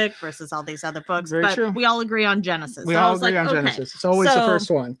Catholic versus all these other books, Very but true. we all agree on Genesis. We So I all was agree like, on okay. Genesis. It's always the So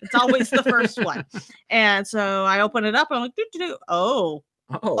first one. It's always the first one. And so I open it up and I'm like, oh,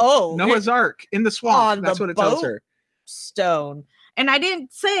 Noah's Ark in the swamp. on That's the what it tells boat? her. Stone. And I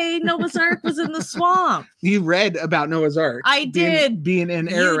didn't say Noah's Ark was in the swamp. You read about Noah's Ark. I did. Being in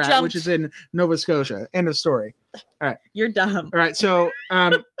You Ararat, jumped- which is in Nova Scotia. End of story. You're dumb. All right, so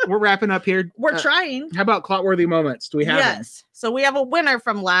we're wrapping up here. We're trying. How about clotworthy moments? Do we have them? Yes. So we have a winner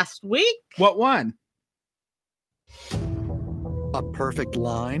from last week. What one? A perfect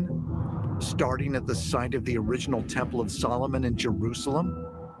line, starting at the site of the original Temple of Solomon in Jerusalem,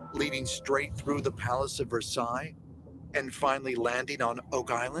 leading straight through the Palace of Versailles, and finally landing on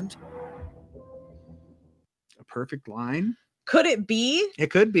Oak Island. A perfect line? Could it be? It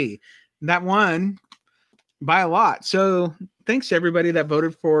could be. That one by a lot. So thanks to everybody that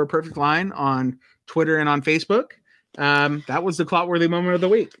voted for Perfect Line on Twitter and on Facebook. That was the clotworthy moment of the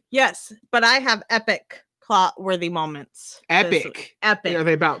week. Yes, but I have epic clot-worthy moments. Epic. Epic. Are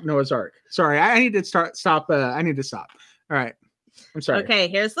they about Noah's Ark? Sorry, I need to stop. I need to stop. All right. I'm sorry. Okay,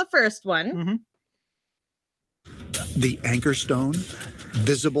 here's the first one. Mhm. The anchor stone,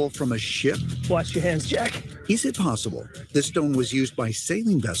 visible from a ship. Wash your hands, Jack. Is it possible this stone was used by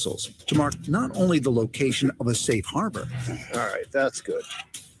sailing vessels to mark not only the location of a safe harbor, All right, that's good.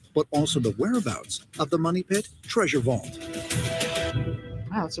 but also the whereabouts of the money pit treasure vault?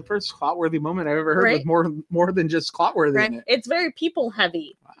 Wow, it's the first clotworthy moment I've ever heard Right? with more than just clotworthy Right? in it. It's very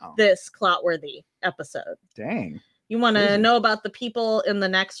people-heavy, Wow. this clot-worthy episode. Dang. You want to Crazy. know about the people in the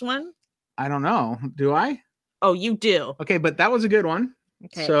next one? I don't know. Do I? Oh, you do. Okay, but that was a good one.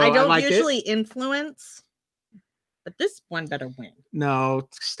 Okay. So I don't liked it. usually influence, but this one better win. No,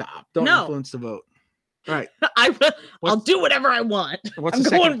 stop. Don't No. influence the vote. All right. I'll What's- do whatever I want. What's I'm the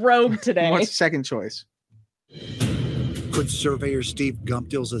going second? rogue today. What's the second choice? Could surveyor Steve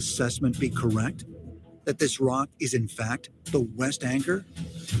Gumpdill's assessment be correct? That this rock is in fact the West Anchor?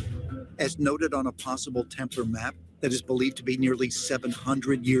 As noted on a possible Templar map that is believed to be nearly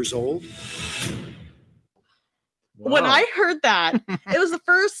 700 years old? When Whoa. I heard that, it was the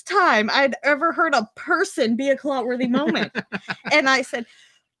first time I'd ever heard a person be a clot-worthy moment. And I said,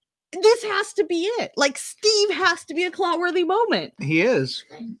 this has to be it. Like, Steve has to be a clot-worthy moment. He is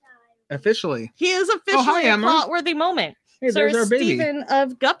officially. He is officially hi, a Emma. clot-worthy moment. Hey, Sir there's our baby. Stephen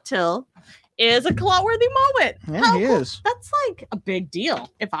of Guptill is a clot-worthy moment. Yeah, How he cool- is. That's like a big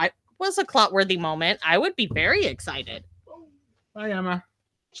deal. If I was a clot-worthy moment, I would be very excited. Hi, Emma.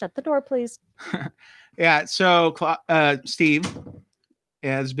 Shut the door, please. Yeah. So Steve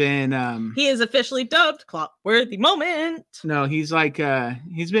has been. He is officially dubbed clot-worthy moment. No, he's like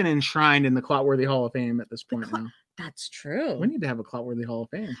he's been enshrined in the Clotworthy Hall of Fame at this point now. That's true. We need to have a Clotworthy Hall of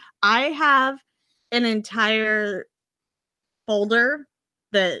Fame. I have an entire folder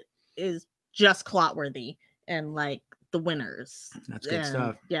that is just clotworthy and like the winners. That's good And,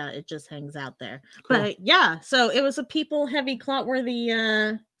 stuff. Yeah, it just hangs out there. Cool. But yeah, so it was a people heavy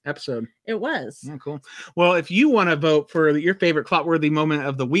clotworthy Episode. it was. Yeah, cool. Well, if you want to vote for your favorite Clotworthy moment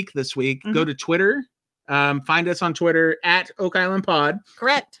of the week this week, go to Twitter. Find us on Twitter at Oak Island Pod.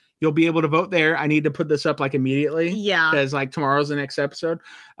 Correct. You'll be able to vote there. I need to put this up like immediately. Yeah. Because like tomorrow's the next episode.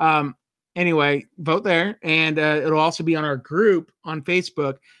 Anyway, vote there, and it'll also be on our group on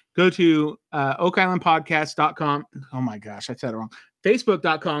Facebook. Go to oakislandpodcast.com. Oh my gosh, I said it wrong.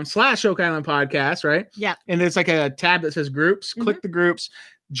 Facebook.com/Oak Island Podcast, right? Yeah. And there's like a tab that says groups. Click the groups.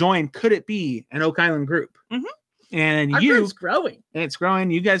 Join. Could it be an Oak Island group? Mhm. And Our group's growing. it's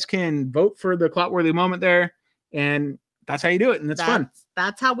growing. You guys can vote for the Clotworthy moment there, and that's how you do it, and it's fun.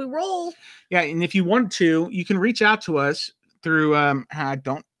 That's how we roll. Yeah, and if you want to, you can reach out to us through I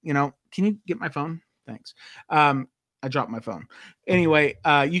don't, can you get my phone? Thanks. I dropped my phone. Anyway,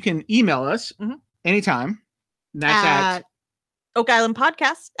 you can email us anytime. That's at Oak Island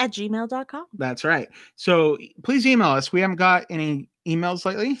Podcast at gmail.com. that's right. So please email us. We haven't got any emails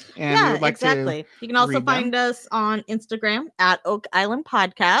lately, and we Yeah, would like exactly. You can also read them. find us on Instagram at Oak Island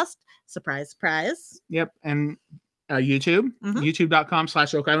Podcast. Surprise, surprise. Yep, and YouTube, Mhm.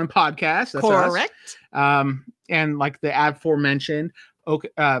 youtube.com/Oak Island Podcast. That's us. Correct. And like the aforementioned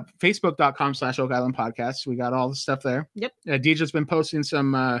facebook.com/Oak Island Podcast. We got all the stuff there. Yep. Deidre's been posting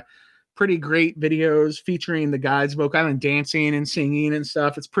some pretty great videos featuring the guides of Oak Island dancing and singing and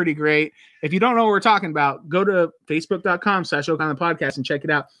stuff. It's pretty great. If you don't know what we're talking about, go to facebook.com/Oak Island Podcast and check it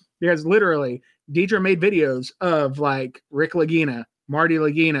out. because literally Deidre made videos of like Rick Lagina, Marty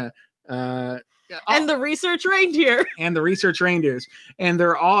Lagina, And the research reindeer. and the research reindeers, and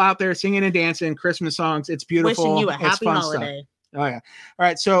they're all out there singing and dancing Christmas songs. It's beautiful. Wishing you a It's happy fun stuff. holiday. Oh yeah. All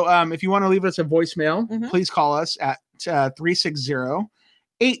right. So if you want to leave us a voicemail, Mhm. please call us at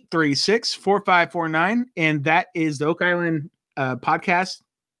 360-836-4549. And that is the Oak Island podcast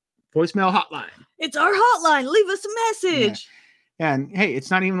voicemail hotline. It's our hotline. Leave us a message. And hey,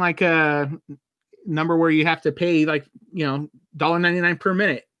 it's not even like a number where you have to pay like, $1.99 per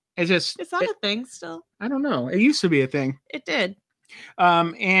minute. It's just, Is that a thing still? I don't know. It used to be a thing. It did.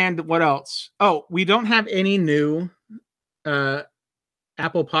 And what else? Oh, we don't have any new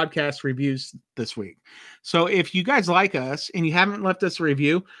Apple Podcast reviews this week. So if you guys like us and you haven't left us a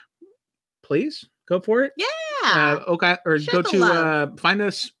review, please go for it. Yeah. Okay, or Share go the to love. find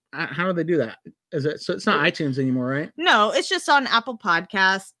us. How do they do that? Is it so? It's not iTunes anymore, right? No, it's just on Apple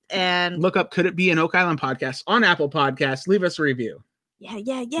Podcast and Look up. Could it be an Oak Island podcast on Apple Podcasts? Leave us a review.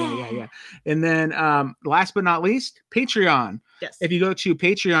 yeah. And then last but not least, Patreon. Yes. If you go to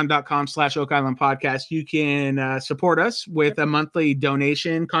patreon.com/Oak Island Podcast, you can support us with a monthly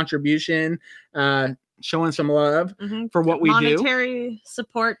donation contribution, showing some love Mhm. for what we do. Monetary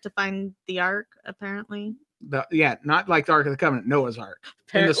support to find the Ark, apparently. Not like the Ark of the Covenant, Noah's Ark in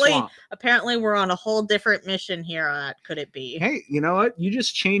the Apparently, swamp. apparently we're on a whole different mission here at Could It Be? Hey, you know what? You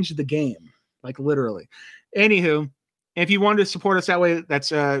just changed the game, like literally. Anywho, if you wanted to support us that way, that's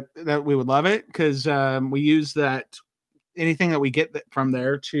that we would love it, because we use that anything that we get from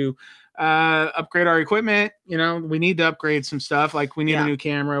there to upgrade our equipment. We need to upgrade some stuff. Like we need a new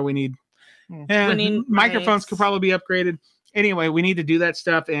camera. We need microphones mics. could probably be upgraded. Anyway, we need to do that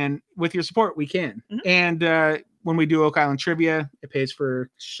stuff, and with your support, we can. Mhm. And when we do Oak Island Trivia, it pays for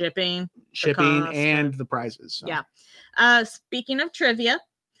Shipping. shipping cost and of- the prizes. So. Yeah. Speaking of trivia,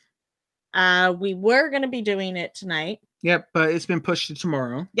 we were going to be doing it tonight. Yep, but it's been pushed to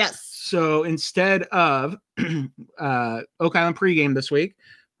tomorrow. Yes. So instead of Oak Island pregame this week,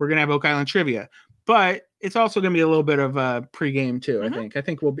 we're gonna have Oak Island trivia. But it's also gonna be a little bit of a pregame too. Mhm. I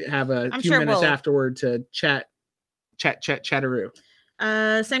think we'll have a I'm few sure minutes we'll- afterward to chatteroo.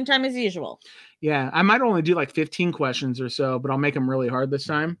 Same time as usual. Yeah, I might only do like 15 questions or so, but I'll make them really hard this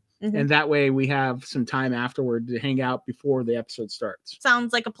time, Mhm. and that way we have some time afterward to hang out before the episode starts.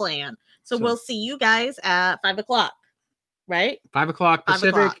 Sounds like a plan. So So- we'll see you guys at 5:00, right? 5:00 5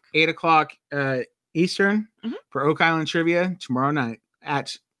 Pacific, o'clock. 8:00 Eastern Mhm. for Oak Island trivia tomorrow night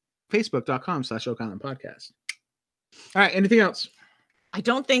at facebook.com/Oak Island Podcast. All right. Anything else? I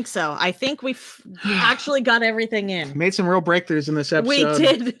don't think so. I think we've actually got everything in. Made some real breakthroughs in this episode. We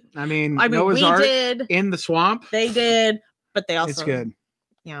did. I mean, I mean, Noah's we Ark did. in the swamp. They did. But they also, It's good.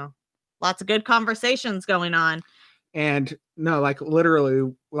 Lots of good conversations going on. And no, like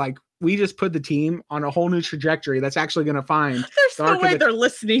literally, like we just put the team on a whole new trajectory that's actually going to find There's The no Ark of way the- they're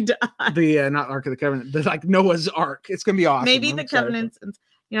listening to us. the not Ark of the Covenant, the like Noah's Ark. It's going to be awesome. Maybe I'm the excited for it. covenants.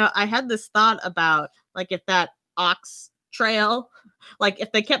 I had this thought about like if that ox trail, like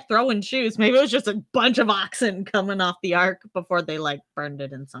if they kept throwing shoes, maybe it was just a bunch of oxen coming off the ark before they like burned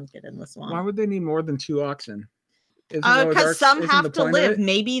it and sunk it in the swamp. Why would they need more than 2 oxen? Isn't Noah's Because Ark- some isn't have the to point of live. it?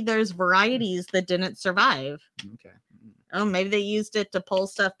 Maybe there's varieties that didn't survive. Okay. Oh, maybe they used it to pull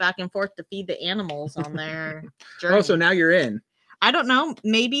stuff back and forth to feed the animals on their journey. Oh, so now you're in. I don't know.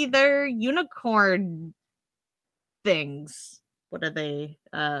 Maybe they're unicorn things. What are they?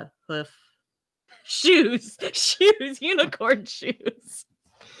 Hoof shoes, unicorn shoes.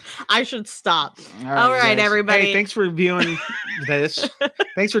 I should stop. All right, guys. everybody. Hey, thanks for viewing this.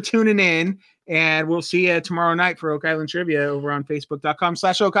 Thanks for tuning in. And we'll see you tomorrow night for Oak Island Trivia over on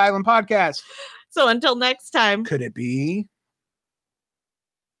Facebook.com/Oak Island Podcast. So until next time. Could it be?